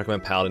 I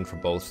recommend Paladin for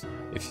both.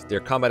 If their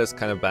combat is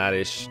kind of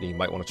badish, you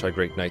might want to try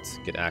Great Knight,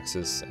 get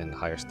axes and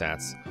higher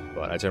stats.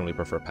 but I generally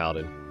prefer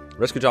Paladin.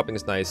 Rescue dropping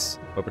is nice,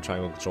 weapon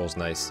triangle control is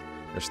nice,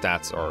 their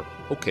stats are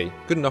okay,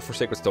 good enough for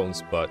Sacred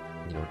Stones, but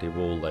you know, they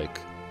will like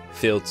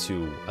fail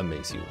to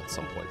amaze you at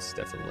some points,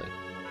 definitely.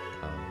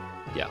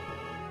 Yeah.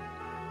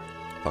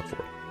 Puck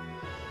forward.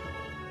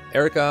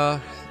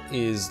 Erica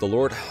is the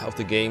lord of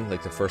the game,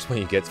 like the first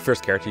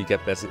character you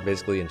get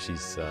basically, and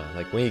she's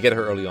like, when you get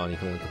her early on, you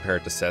can only compare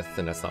it to Seth,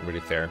 and that's not really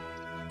fair.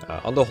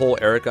 On the whole,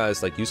 Erica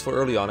is like useful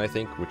early on, I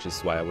think, which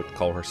is why I would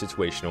call her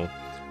situational.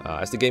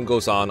 As the game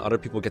goes on, other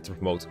people get to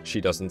promote, she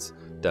doesn't.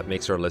 That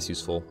makes her less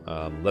useful,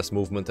 less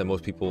movement than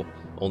most people,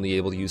 only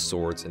able to use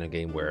swords in a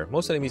game where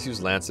most enemies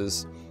use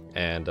lances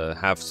and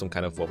have some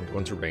kind of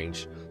weapon to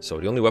range. So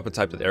the only weapon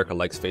type that Erica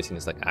likes facing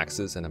is like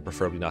axes, and then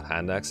preferably not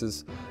hand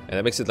axes. And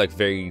that makes it like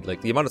very,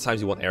 like the amount of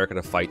times you want Erica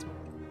to fight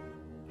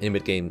in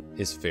mid-game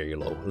is very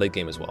low, late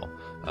game as well.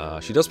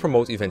 She does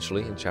promote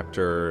eventually in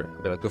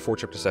before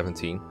chapter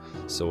 17,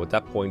 so at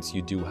that point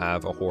you do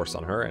have a horse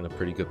on her and a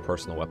pretty good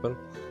personal weapon,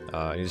 in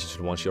addition to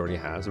the one she already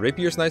has.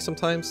 Rapier is nice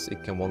sometimes,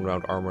 it can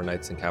one-round armor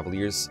knights and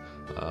cavaliers.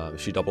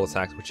 She double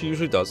attacks, which she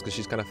usually does because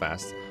she's kind of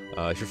fast.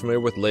 If you're familiar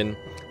with Lyn,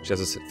 she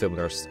has a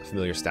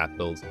familiar stat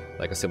build,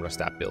 like a similar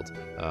stat build.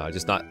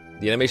 Just not,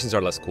 the animations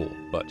are less cool,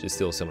 but it's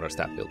still a similar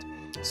stat build.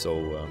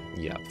 So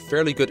yeah,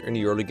 fairly good in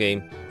the early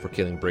game for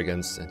killing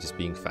brigands and just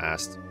being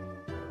fast.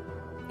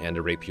 And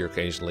a rapier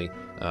occasionally.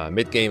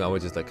 Mid game I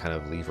would just like kind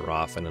of leave her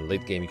off, and then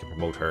late game you can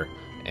promote her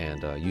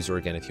and use her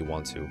again if you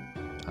want to.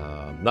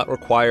 Not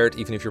required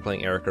even if you're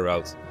playing Erica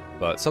out,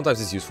 but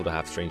sometimes it's useful to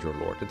have Stranger or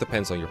Lord. It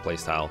depends on your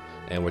playstyle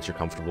and what you're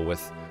comfortable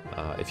with.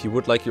 If you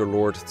would like your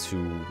Lord to,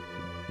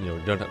 you know,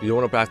 you don't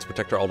want to have to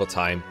protect her all the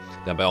time,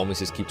 then by all means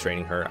just keep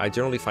training her. I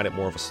generally find it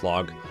more of a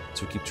slog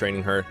to keep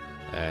training her,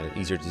 and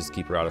easier to just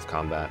keep her out of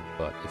combat.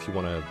 But if you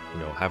want to, you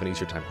know, have an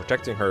easier time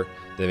protecting her,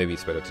 then maybe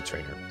it's better to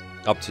train her.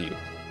 Up to you.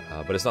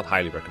 But it's not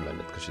highly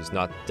recommended because she's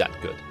not that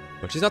good.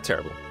 But she's not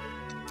terrible.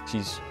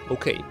 She's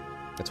okay.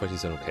 That's why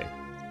she's an okay.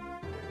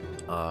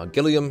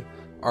 Gilliam,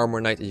 Armor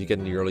Knight that you get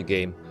in the early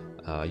game.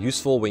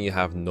 Useful when you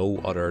have no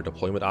other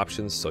deployment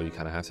options, so you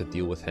kind of have to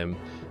deal with him.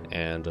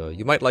 And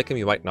you might like him,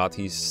 you might not.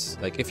 He's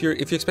like, if you're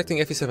expecting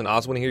FE7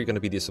 Oswin here, you're going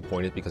to be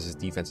disappointed because his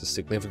defense is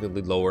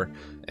significantly lower,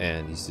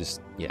 and he's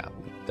just, yeah,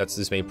 that's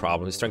his main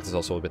problem. His strength is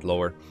also a bit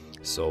lower,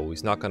 so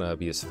he's not going to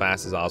be as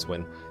fast as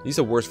Oswin. He's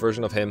a worse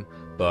version of him,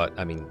 but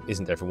I mean,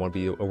 isn't everyone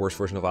be a worse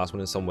version of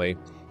Oswin in some way?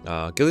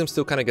 Gilliam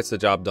still kind of gets the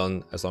job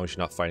done as long as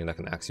you're not fighting like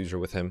an axe user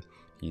with him.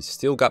 He's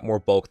still got more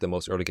bulk than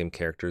most early game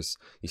characters.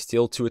 He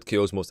still 2-hit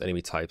KOs most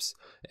enemy types.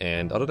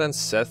 And other than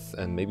Seth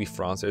and maybe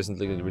Franz, there isn't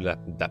really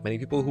that many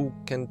people who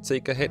can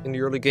take a hit in the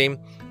early game.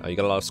 You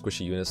got a lot of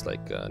squishy units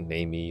like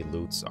Naomi,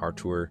 Lutz,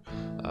 Artur.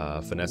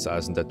 Vanessa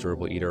isn't that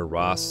durable either.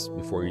 Ross,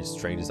 before he's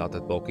trained, is not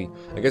that bulky.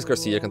 I guess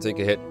Garcia can take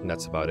a hit, and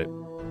that's about it.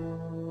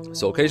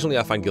 So occasionally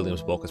I find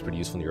Gilliam's bulk is pretty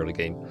useful in the early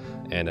game,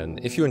 and then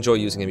if you enjoy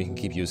using him, you can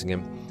keep using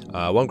him.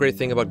 One great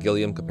thing about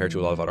Gilliam compared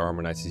to a lot of other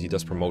Armor Knights is he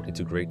does promote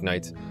into Great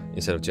Knight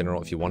instead of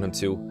General if you want him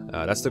to.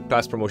 That's the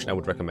class promotion I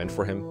would recommend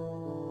for him.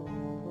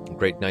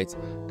 Great Knight,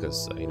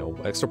 because you know,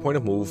 extra point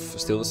of move,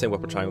 still the same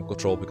weapon triangle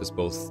control because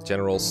both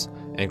Generals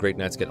and Great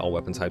Knights get all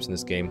weapon types in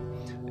this game.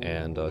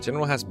 And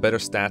General has better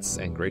stats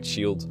and Great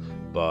Shield,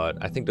 but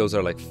I think those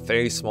are like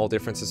very small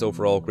differences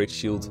overall. Great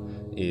Shield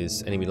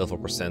is enemy level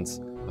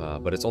 %.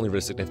 But it's only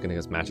really significant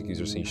against magic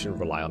users, so you shouldn't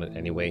rely on it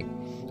anyway.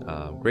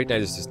 Great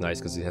Knight is just nice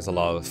because it has a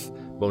lot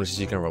of bonuses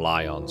you can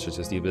rely on, such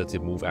as the ability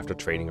to move after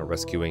trading or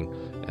rescuing,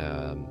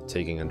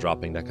 taking and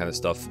dropping, that kind of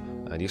stuff.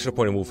 The extra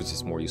point of move is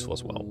just more useful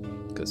as well,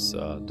 because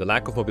the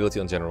lack of mobility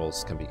on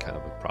Generals can be kind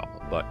of a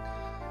problem. But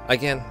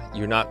again,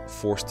 you're not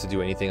forced to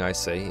do anything I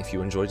say. If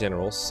you enjoy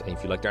Generals, and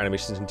if you like their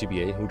animations in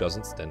GBA, who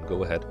doesn't, then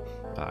go ahead.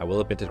 I will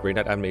admit that Great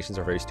Knight animations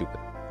are very stupid.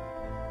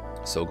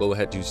 So go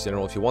ahead, use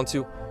General if you want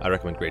to. I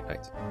recommend Great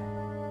Knight.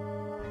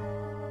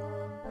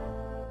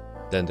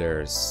 Then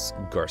there's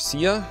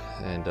Garcia,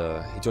 and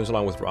he joins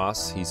along with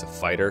Ross. He's a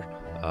fighter.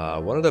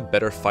 One of the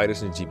better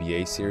fighters in the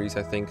GBA series,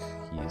 I think.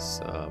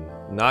 He's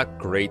not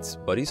great,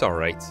 but he's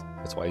alright.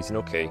 That's why he's an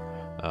okay.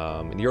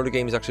 In the early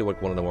game, he's actually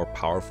like one of the more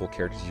powerful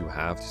characters you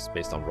have, just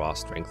based on raw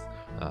strength.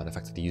 The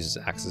fact that he uses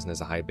axes and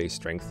has a high base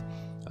strength.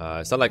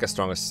 It's not like as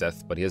strong as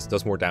Seth, but he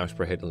does more damage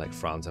per hit than like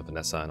Franz and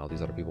Vanessa and all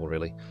these other people,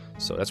 really.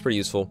 So that's pretty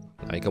useful.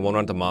 You can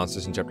one-run the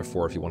monsters in Chapter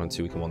 4 if you want him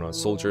to. You can one-run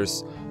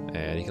soldiers,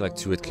 and you can like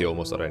 2-hit KO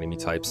most other enemy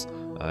types.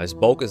 His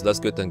bulk is less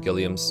good than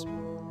Gilliam's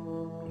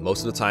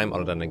most of the time,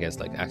 other than against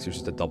like axe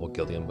users that double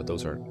Gilliam, but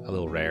those are a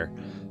little rare.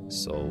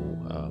 So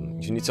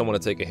if you need someone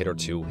to take a hit or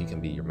two, he can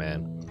be your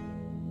man.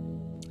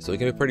 So he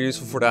can be pretty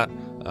useful for that.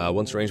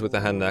 Once ranged with the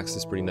hand axe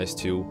is pretty nice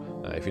too.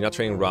 If you're not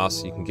training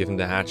Ross, you can give him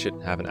the hatchet,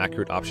 have an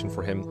accurate option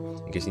for him,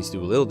 in case he needs to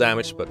do a little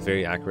damage, but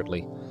very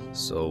accurately.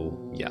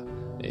 So yeah,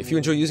 if you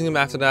enjoy using him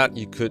after that,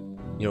 you could,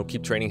 you know,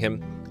 keep training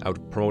him. I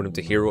would promote him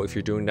to hero if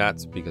you're doing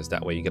that, because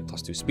that way you get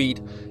 +2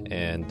 speed,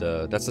 and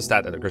that's the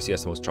stat that Garcia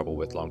has the most trouble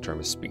with long term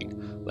is speed.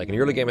 Like in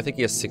the early game, I think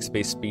he has 6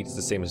 base speed. It's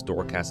the same as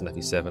Dorcas in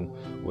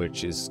FE7,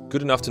 which is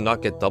good enough to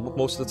not get doubled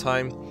most of the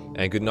time,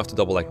 and good enough to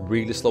double like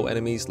really slow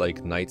enemies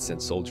like knights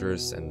and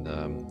soldiers and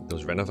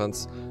those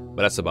Renavants.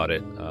 But that's about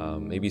it.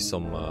 Maybe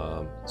some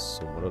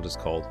what are those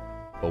called?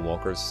 Bone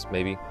walkers,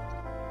 maybe.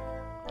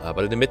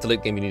 But in the mid to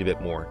late game, you need a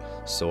bit more.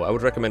 So I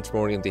would recommend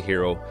promoting him to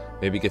hero,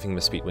 maybe giving him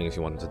a speed wing if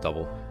you want him to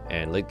double.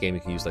 And late game,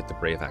 you can use like the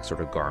Brave Axe or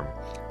the Garm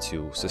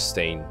to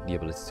sustain the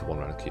ability to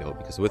one-round KO.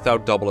 Because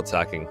without double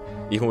attacking,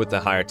 even with the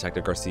higher attack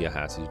that Garcia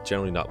has, you're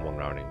generally not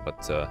one-rounding.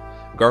 But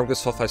Garm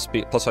gives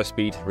plus 5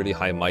 speed, really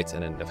high might,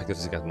 and then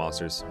effectiveness against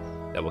monsters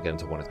that will get him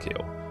to one-hit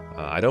KO.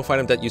 I don't find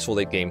him that useful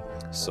late game,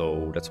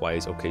 so that's why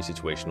he's okay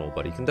situational,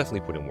 but he can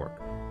definitely put in work.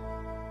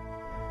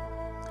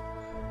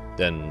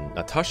 Then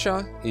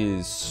Natasha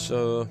is,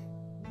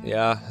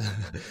 yeah,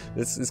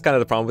 this is kind of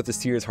the problem with this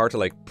tier. It's hard to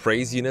like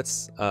praise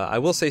units. I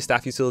will say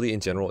staff utility in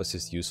general is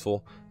just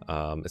useful.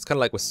 It's kind of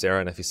like with Sarah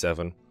and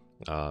FE7.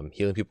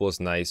 Healing people is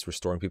nice,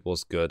 restoring people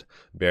is good,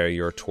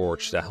 barrier,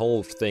 torch, that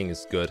whole thing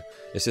is good.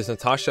 It's just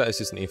Natasha is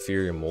just an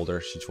inferior molder.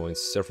 She joins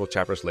several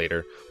chapters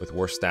later with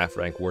worse staff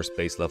rank, worse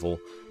base level,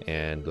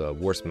 and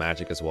worse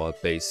magic as well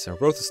at base. Her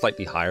growth is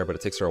slightly higher, but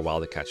it takes her a while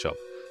to catch up.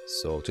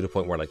 So to the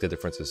point where like the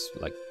difference is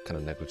like kind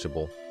of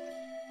negligible.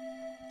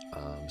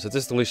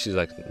 Statistically, she's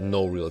like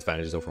no real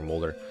advantages over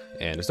Molder,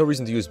 and there's no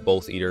reason to use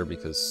both either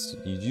because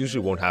you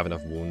usually won't have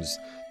enough wounds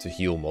to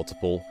heal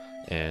multiple.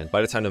 And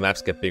by the time the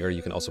maps get bigger,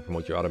 you can also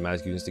promote your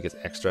automatic units to get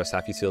extra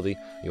staff utility.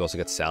 You also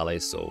get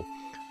Salles, so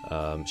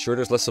sure,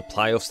 there's less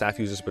supply of staff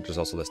users, but there's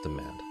also less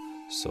demand.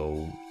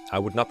 So I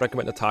would not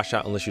recommend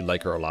Natasha unless you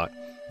like her a lot.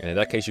 And in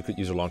that case, you could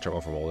use her long-term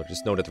over Molder.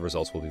 Just know that the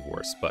results will be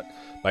worse, but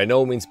by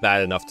no means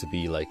bad enough to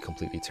be like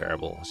completely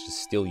terrible. It's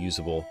just still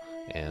usable.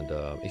 And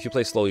if you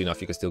play slowly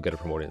enough, you can still get it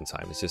promoted in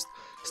time. It's just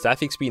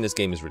staff XP in this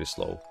game is really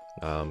slow.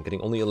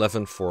 Getting only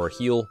 11 for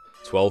heal,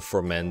 12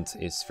 for mend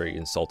is very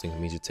insulting. It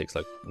means it takes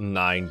like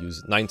 9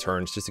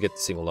 turns just to get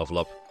the single level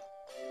up.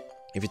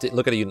 If you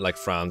look at a unit like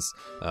Franz,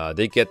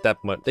 they get that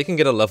much. They can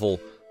get a level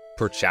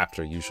per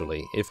chapter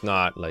usually, if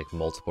not like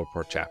multiple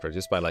per chapter,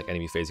 just by like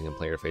enemy phasing and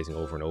player phasing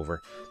over and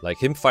over.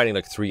 Like him fighting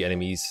like 3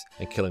 enemies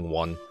and killing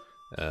 1.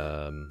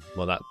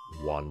 Well, not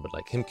 1, but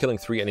like him killing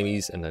 3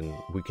 enemies and then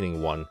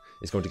weakening 1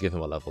 is going to give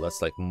him a level.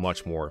 That's like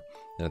much more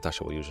than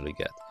Natasha will usually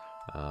get.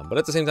 But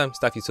at the same time,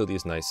 staff utility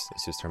is nice.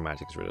 It's just her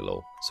magic is really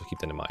low, so keep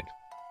that in mind.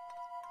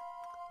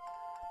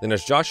 Then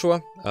there's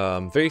Joshua.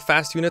 Very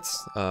fast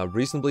units,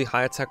 reasonably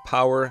high attack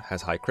power,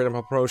 has high crit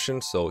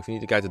promotion, so if you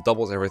need a guy that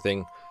doubles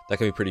everything, that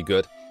can be pretty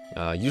good.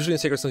 Usually in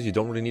Sacred Stones, you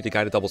don't really need a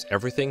guy that doubles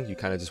everything. You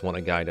kind of just want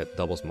a guy that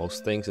doubles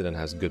most things and then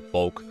has good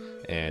bulk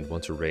and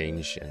one to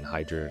range and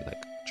high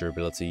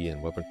durability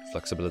and weapon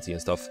flexibility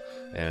and stuff.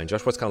 And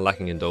Joshua's kind of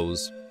lacking in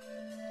those.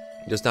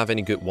 He doesn't have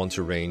any good one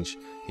to range.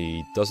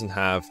 He doesn't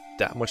have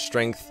that much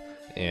strength,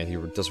 and he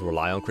does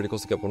rely on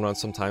criticals to get one round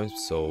sometimes.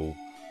 So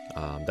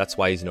that's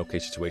why he's an okay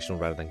situational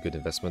rather than good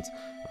investment.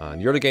 In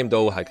the early game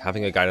though, like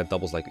having a guy that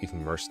doubles like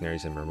even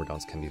mercenaries and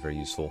myrmidons can be very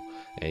useful.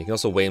 And he can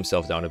also weigh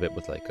himself down a bit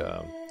with like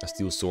a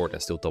steel sword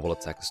and still double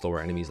attack the slower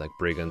enemies like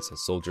brigands and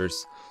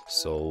soldiers.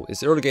 So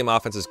his early game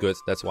offense is good.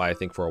 That's why I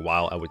think for a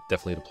while I would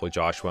definitely deploy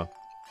Joshua.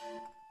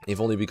 If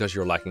only because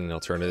you're lacking in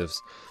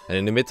alternatives. And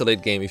in the mid to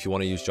late game, if you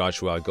want to use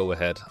Joshua, go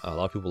ahead. A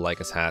lot of people like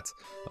his hat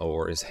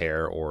or his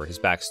hair or his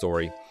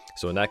backstory.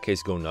 So in that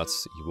case, go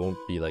nuts. You won't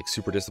be like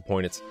super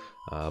disappointed.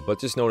 But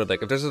just know that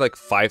like if there's like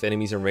 5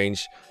 enemies in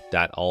range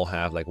that all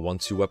have like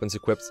 1-2 weapons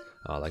equipped,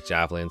 like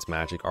javelins,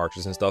 magic,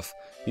 archers and stuff,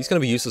 he's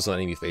going to be useless on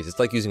enemy phase. It's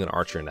like using an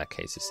archer in that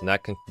case, and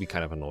that can be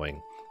kind of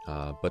annoying.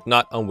 But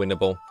not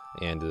unwinnable.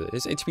 And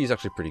his HP is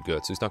actually pretty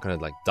good, so he's not going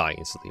to like die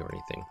instantly or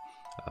anything.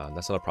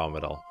 That's not a problem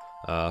at all.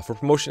 For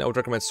promotion, I would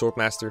recommend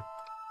Swordmaster.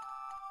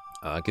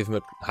 Give him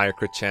a higher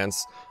crit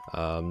chance.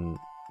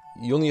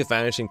 The only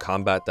advantage in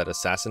combat that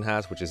Assassin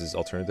has, which is his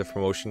alternative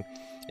promotion,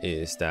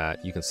 is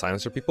that you can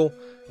silencer people,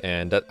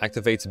 and that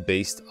activates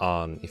based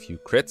on if you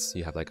crits.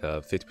 You have like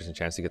a 50%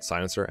 chance to get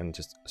silencer and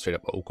just straight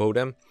up OHKO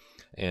them.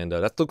 And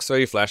that looks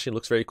very flashy,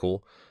 looks very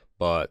cool,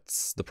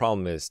 but the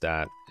problem is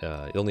that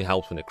it only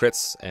helps when it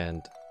crits,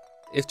 and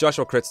if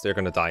Joshua crits, they're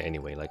going to die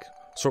anyway. Like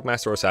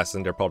Swordmaster or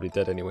Assassin, they're probably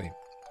dead anyway.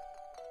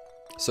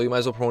 So you might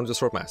as well promote the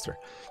Swordmaster.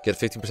 Get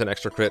 15%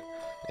 extra crit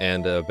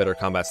and better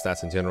combat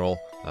stats in general.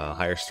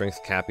 Higher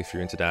strength cap if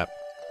you're into that.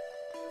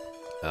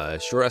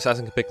 Sure,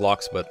 Assassin can pick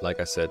locks, but like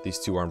I said, these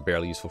two aren't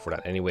barely useful for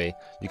that anyway.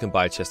 You can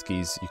buy chest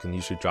keys, you can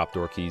usually drop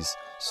door keys,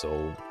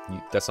 so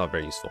that's not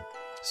very useful.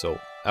 So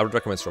I would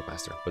recommend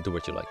Swordmaster, but do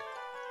what you like.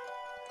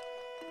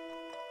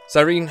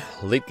 Cyrene,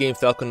 late game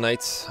Falcon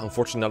Knight,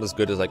 unfortunately not as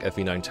good as like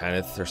FE9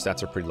 Tanith. Her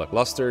stats are pretty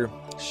lackluster.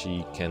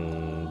 She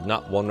can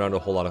not one round a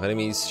whole lot of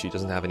enemies. She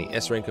doesn't have any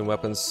S rank in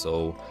weapons,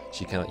 so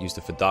she cannot use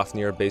the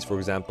Fidafnir base, for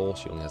example.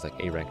 She only has like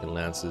A rank in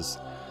lances.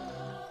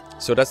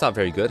 So that's not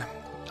very good.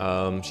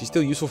 She's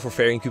still useful for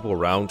ferrying people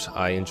around.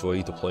 I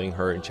enjoy deploying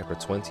her in chapter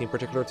 20 in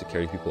particular to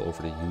carry people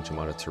over the huge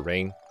amount of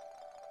terrain.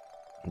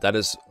 That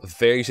is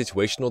very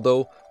situational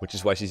though, which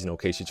is why she's an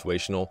okay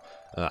situational.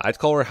 I'd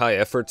call her high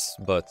efforts,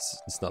 but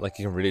it's not like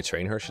you can really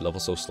train her. She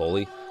levels so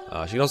slowly.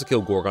 She can also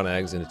kill Gorgon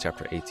eggs in the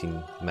chapter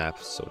 18 map,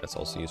 so that's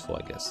also useful,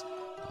 I guess.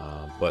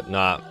 But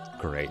not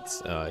great.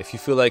 If you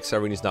feel like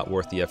Cyrene is not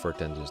worth the effort,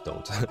 then just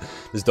don't.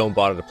 Just don't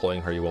bother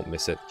deploying her, you won't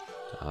miss it.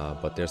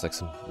 but there's like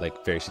some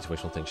like very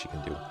situational things she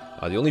can do.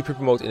 The only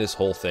pre-promote in this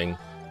whole thing,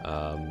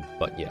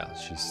 but yeah,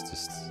 she's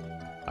just,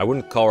 I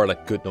wouldn't call her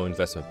like good no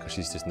investment because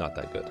she's just not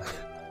that good.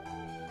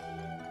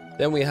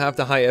 Then we have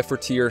the high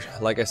effort tier.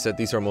 Like I said,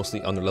 these are mostly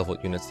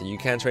underleveled units that you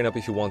can train up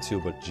if you want to,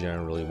 but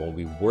generally won't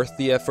be worth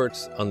the effort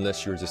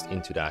unless you're just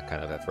into that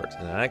kind of effort.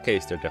 And in that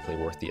case, they're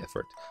definitely worth the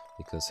effort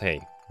because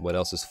hey, what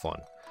else is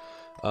fun?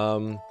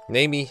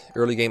 Naomi,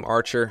 early game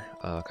archer,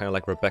 kind of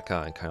like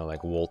Rebecca and kind of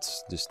like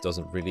Waltz, just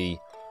doesn't really,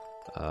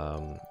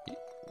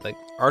 like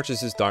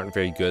archers just aren't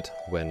very good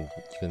when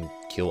you can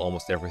kill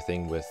almost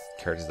everything with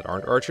characters that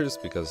aren't archers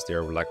because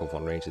their lack of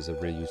one range is a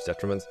really huge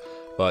detriment.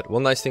 But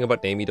one nice thing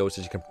about Naomi though is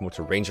that you can promote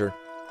to ranger.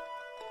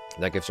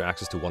 That gives her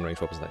access to one range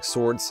weapons like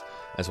swords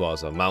as well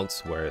as a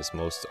mount, whereas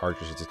most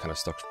archers are just kind of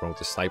stuck to promote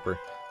to sniper.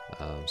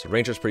 So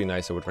ranger is pretty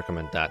nice. I would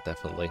recommend that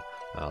definitely.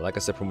 Like I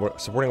said,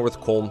 supporting her with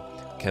Colm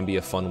can be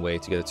a fun way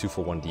to get a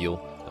 2-for-1 deal.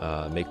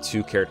 Make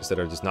two characters that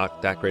are just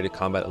not that great at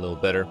combat a little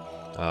better.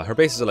 Her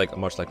bases are like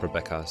much like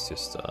Rebecca's,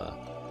 just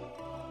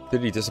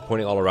pretty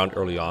disappointing all around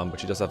early on, but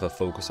she does have a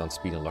focus on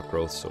speed and luck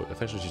growth, so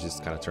eventually she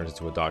just kind of turns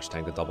into a dodge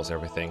tank that doubles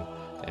everything.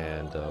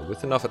 And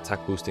with enough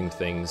attack boosting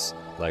things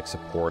like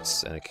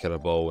supports and a killer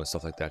bow and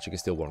stuff like that, she can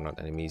still one out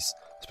enemies,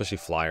 especially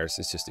flyers.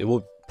 It's just, it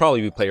will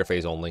probably be player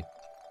phase only.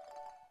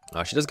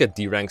 She does get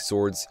D-rank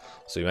swords,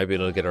 so you might be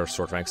able to get her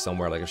sword rank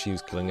somewhere. Like if she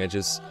was killing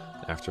edges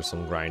after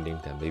some grinding,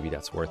 then maybe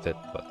that's worth it.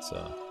 But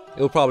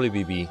it'll probably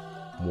be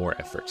more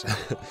effort.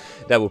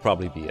 That will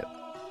probably be it.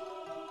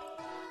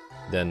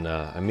 Then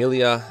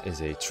Amelia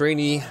is a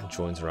trainee,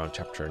 joins around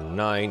chapter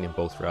 9 in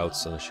both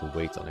routes, unless you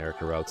wait on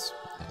Erica routes.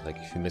 Like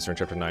if you miss her in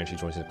chapter 9, she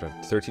joins in chapter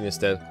 13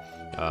 instead.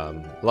 A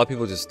lot of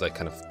people just like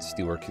kind of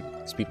steal her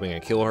speedwing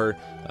and kill her.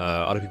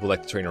 Other people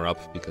like to train her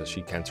up because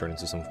she can turn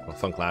into some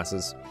fun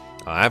classes.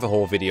 I have a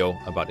whole video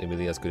about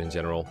Amelia's good in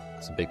general.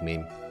 It's a big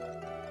meme.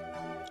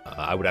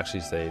 I would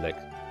actually say like,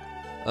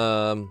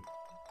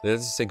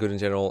 let's just say good in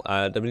general.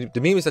 The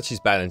meme is that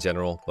she's bad in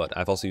general, but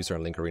I've also used her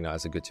in Link Arena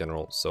as a good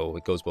general, so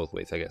it goes both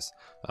ways, I guess.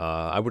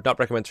 I would not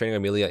recommend training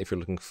Amelia if you're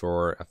looking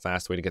for a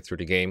fast way to get through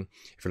the game,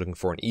 if you're looking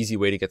for an easy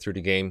way to get through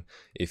the game,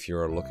 if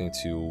you're looking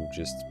to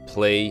just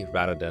play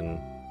rather than...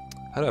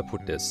 How do I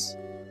put this?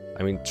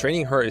 I mean,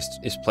 training her is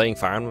playing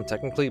Fire Emblem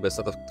technically, but it's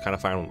not the kind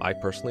of Fire Emblem I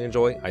personally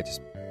enjoy. I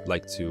just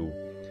like to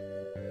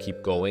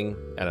keep going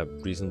at a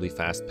reasonably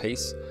fast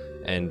pace,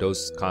 and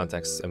those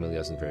contexts, Amelia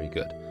isn't very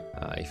good.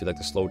 If you like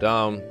to slow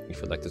down,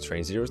 if you like to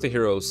train zeros to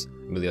heroes,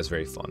 Amelia is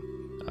very fun.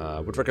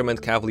 Would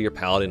recommend Cavalier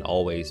Paladin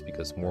always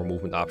because more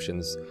movement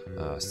options,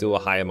 still a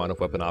high amount of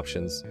weapon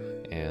options,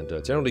 and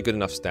generally good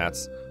enough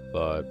stats.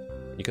 But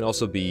you can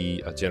also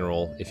be a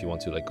general if you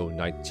want to like go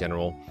Knight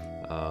General.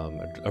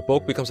 Her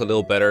bulk becomes a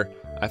little better.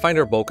 I find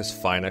her bulk is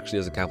fine actually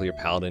as a Cavalier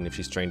Paladin if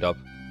she's trained up.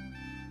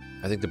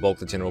 I think the bulk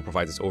the general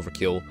provides is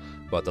overkill,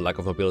 but the lack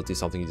of mobility is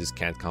something you just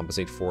can't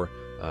compensate for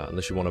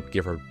unless you want to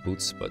give her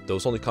boots, but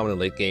those only come in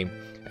late game,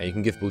 and you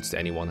can give boots to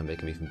anyone and make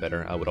them even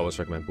better. I would always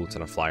recommend boots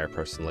on a flyer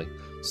personally,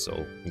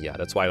 so yeah,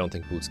 that's why I don't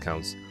think boots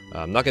counts.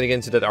 I'm not going to get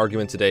into that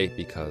argument today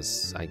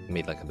because I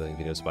made like a billion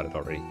videos about it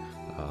already,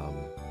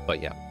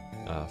 but yeah,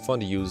 fun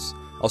to use.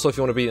 Also, if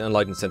you want to be an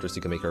enlightened centrist,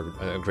 you can make her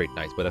a great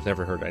knight, but I've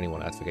never heard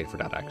anyone advocate for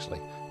that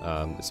actually.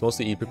 It's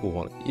mostly people who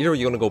want, either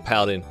you want to go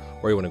paladin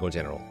or you want to go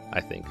general.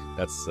 I think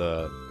that's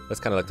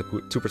kind of like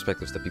the two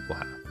perspectives that people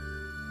have.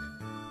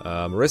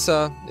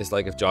 Marissa is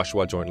like if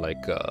Joshua joined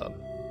like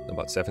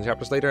about 7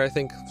 chapters later, I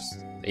think,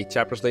 8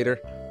 chapters later,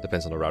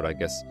 depends on the route, I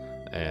guess.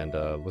 And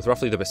with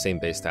roughly the same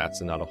base stats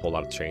and not a whole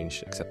lot of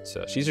change,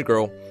 except she's your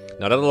girl.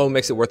 Now that alone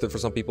makes it worth it for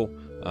some people.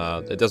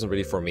 It doesn't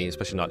really for me,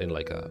 especially not in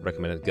like a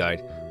recommended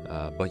guide.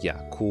 But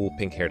yeah, cool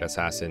pink-haired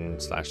assassin /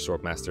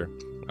 swordmaster.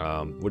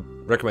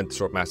 Would recommend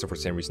swordmaster for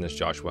the same reason as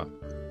Joshua.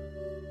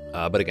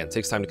 But again,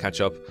 takes time to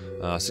catch up.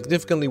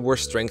 Significantly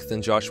worse strength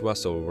than Joshua,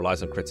 so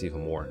relies on crits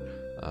even more.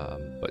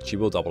 But she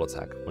will double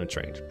attack when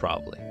trained,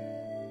 probably.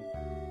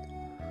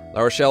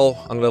 La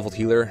Rochelle, unleveled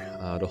healer.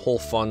 The whole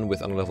fun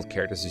with unleveled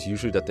characters is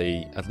usually that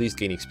they at least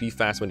gain XP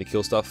fast when they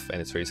kill stuff,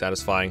 and it's very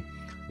satisfying.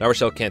 La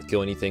Rochelle can't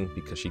kill anything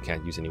because she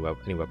can't use any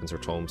weapons or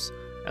tomes,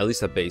 at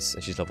least at base,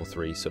 and she's level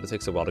 3, so that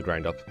takes a while to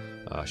grind up.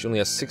 She only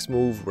has 6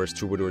 move, whereas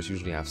troubadours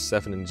usually have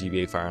 7 in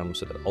GBA Fire Emblem,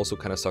 so that also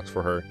kind of sucks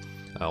for her.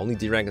 Only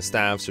D-rank and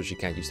staff, so she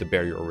can't use the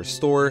barrier or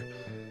restore.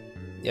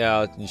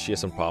 Yeah, she has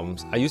some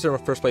problems. I used her in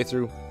my first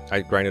playthrough.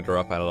 I grinded her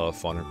up, I had a lot of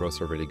fun. Her growths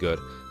are really good.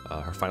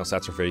 Her final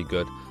stats are very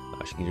good.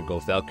 She can either go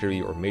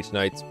Valkyrie or Mage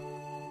Knight.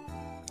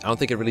 I don't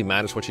think it really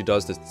matters what she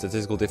does. The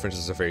statistical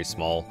differences are very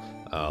small.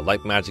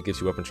 Light magic gives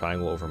you weapon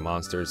triangle over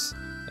monsters,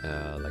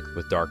 like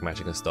with dark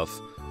magic and stuff.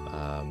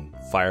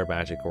 Fire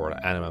magic or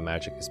anima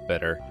magic is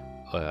better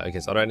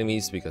against other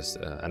enemies because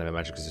anima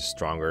magic is just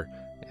stronger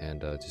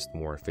and just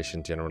more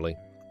efficient generally.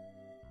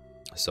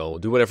 So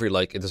do whatever you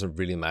like, it doesn't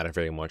really matter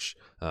very much.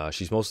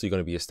 She's mostly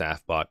going to be a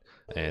staff bot,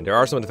 and there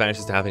are some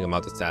advantages to having a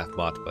mounted staff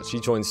bot, but she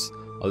joins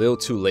a little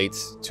too late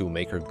to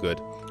make her good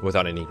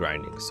without any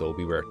grinding, so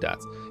beware of that.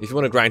 If you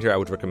want to grind her, I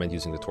would recommend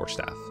using the torch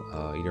staff,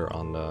 either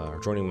on her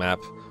joining map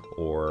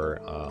or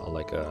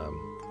like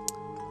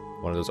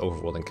one of those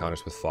overworld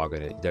encounters with fog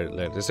in it.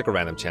 There's like a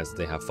random chance that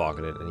they have fog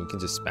in it, and you can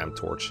just spam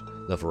torch,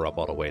 level her up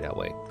all the way that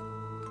way.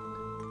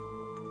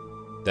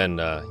 Then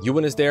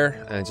Ewan is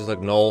there, and just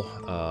like Null,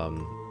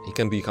 he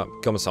can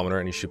become a summoner,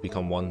 and he should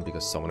become one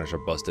because summoners are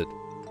busted.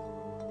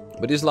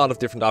 But there's a lot of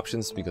different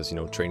options because, you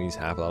know, trainees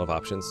have a lot of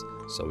options.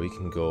 So we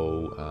can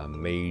go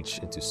mage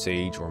into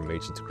sage, or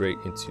mage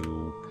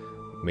into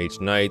mage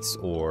knights,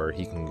 or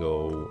he can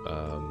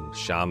go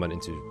shaman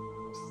into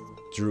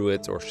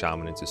druid, or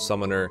shaman into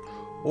summoner,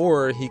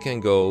 or he can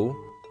go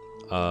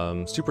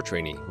super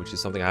trainee, which is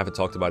something I haven't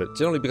talked about it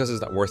generally because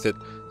it's not worth it,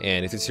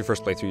 and if it's your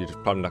first playthrough you're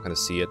probably not going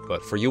to see it,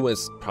 but for you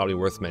it's probably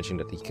worth mentioning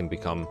that he can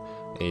become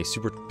a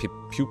super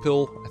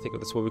pupil, I think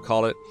that's what we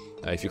call it.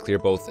 If you clear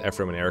both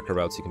Ephraim and Erica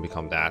routes, you can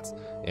become that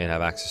and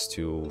have access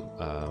to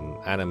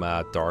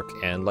anima, dark,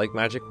 and light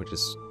magic, which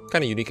is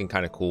kind of unique and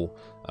kind of cool.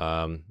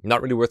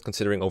 Not really worth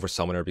considering over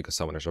summoner because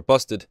summoners are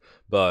busted,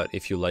 but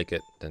if you like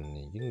it,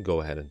 then you can go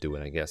ahead and do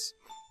it, I guess.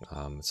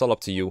 It's all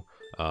up to you.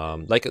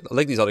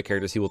 Like these other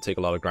characters, he will take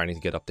a lot of grinding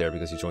to get up there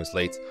because he joins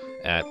late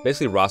at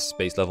basically Ross's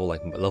base level,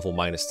 like level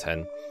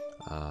 -10.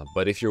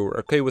 But if you're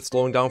okay with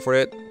slowing down for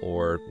it,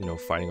 or, you know,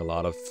 fighting a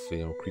lot of,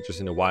 you know, creatures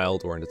in the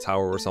wild or in the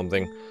tower or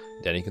something,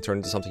 then you can turn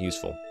into something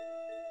useful.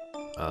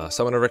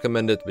 Summoner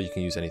recommended, but you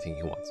can use anything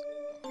you want.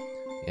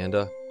 And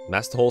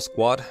that's the whole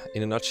squad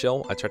in a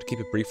nutshell. I tried to keep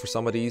it brief for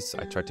some of these.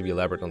 I tried to be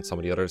elaborate on some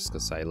of the others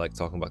because I like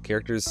talking about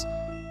characters.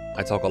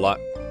 I talk a lot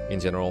in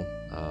general,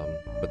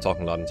 but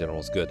talking a lot in general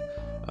is good.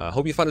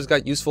 Hope you found this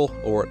guide useful,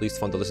 or at least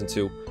fun to listen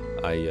to.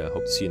 I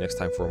hope to see you next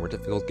time for a more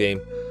difficult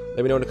game.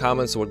 Let me know in the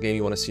comments what game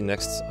you want to see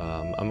next.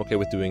 I'm okay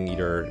with doing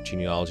either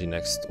Genealogy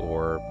next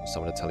or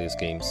some of the Tellius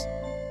games.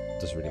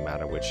 Doesn't really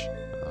matter which.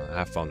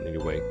 Have fun either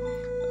way.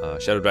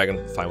 Shadow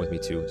Dragon, fine with me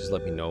too. Just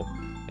let me know.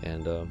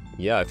 And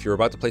yeah, if you're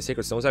about to play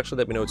Sacred Stones, actually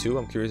let me know too.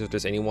 I'm curious if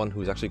there's anyone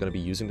who's actually going to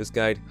be using this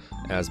guide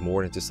as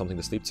more than just something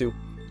to sleep to.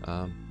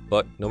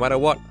 But no matter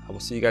what, I will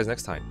see you guys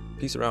next time.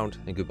 Peace around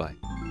and goodbye.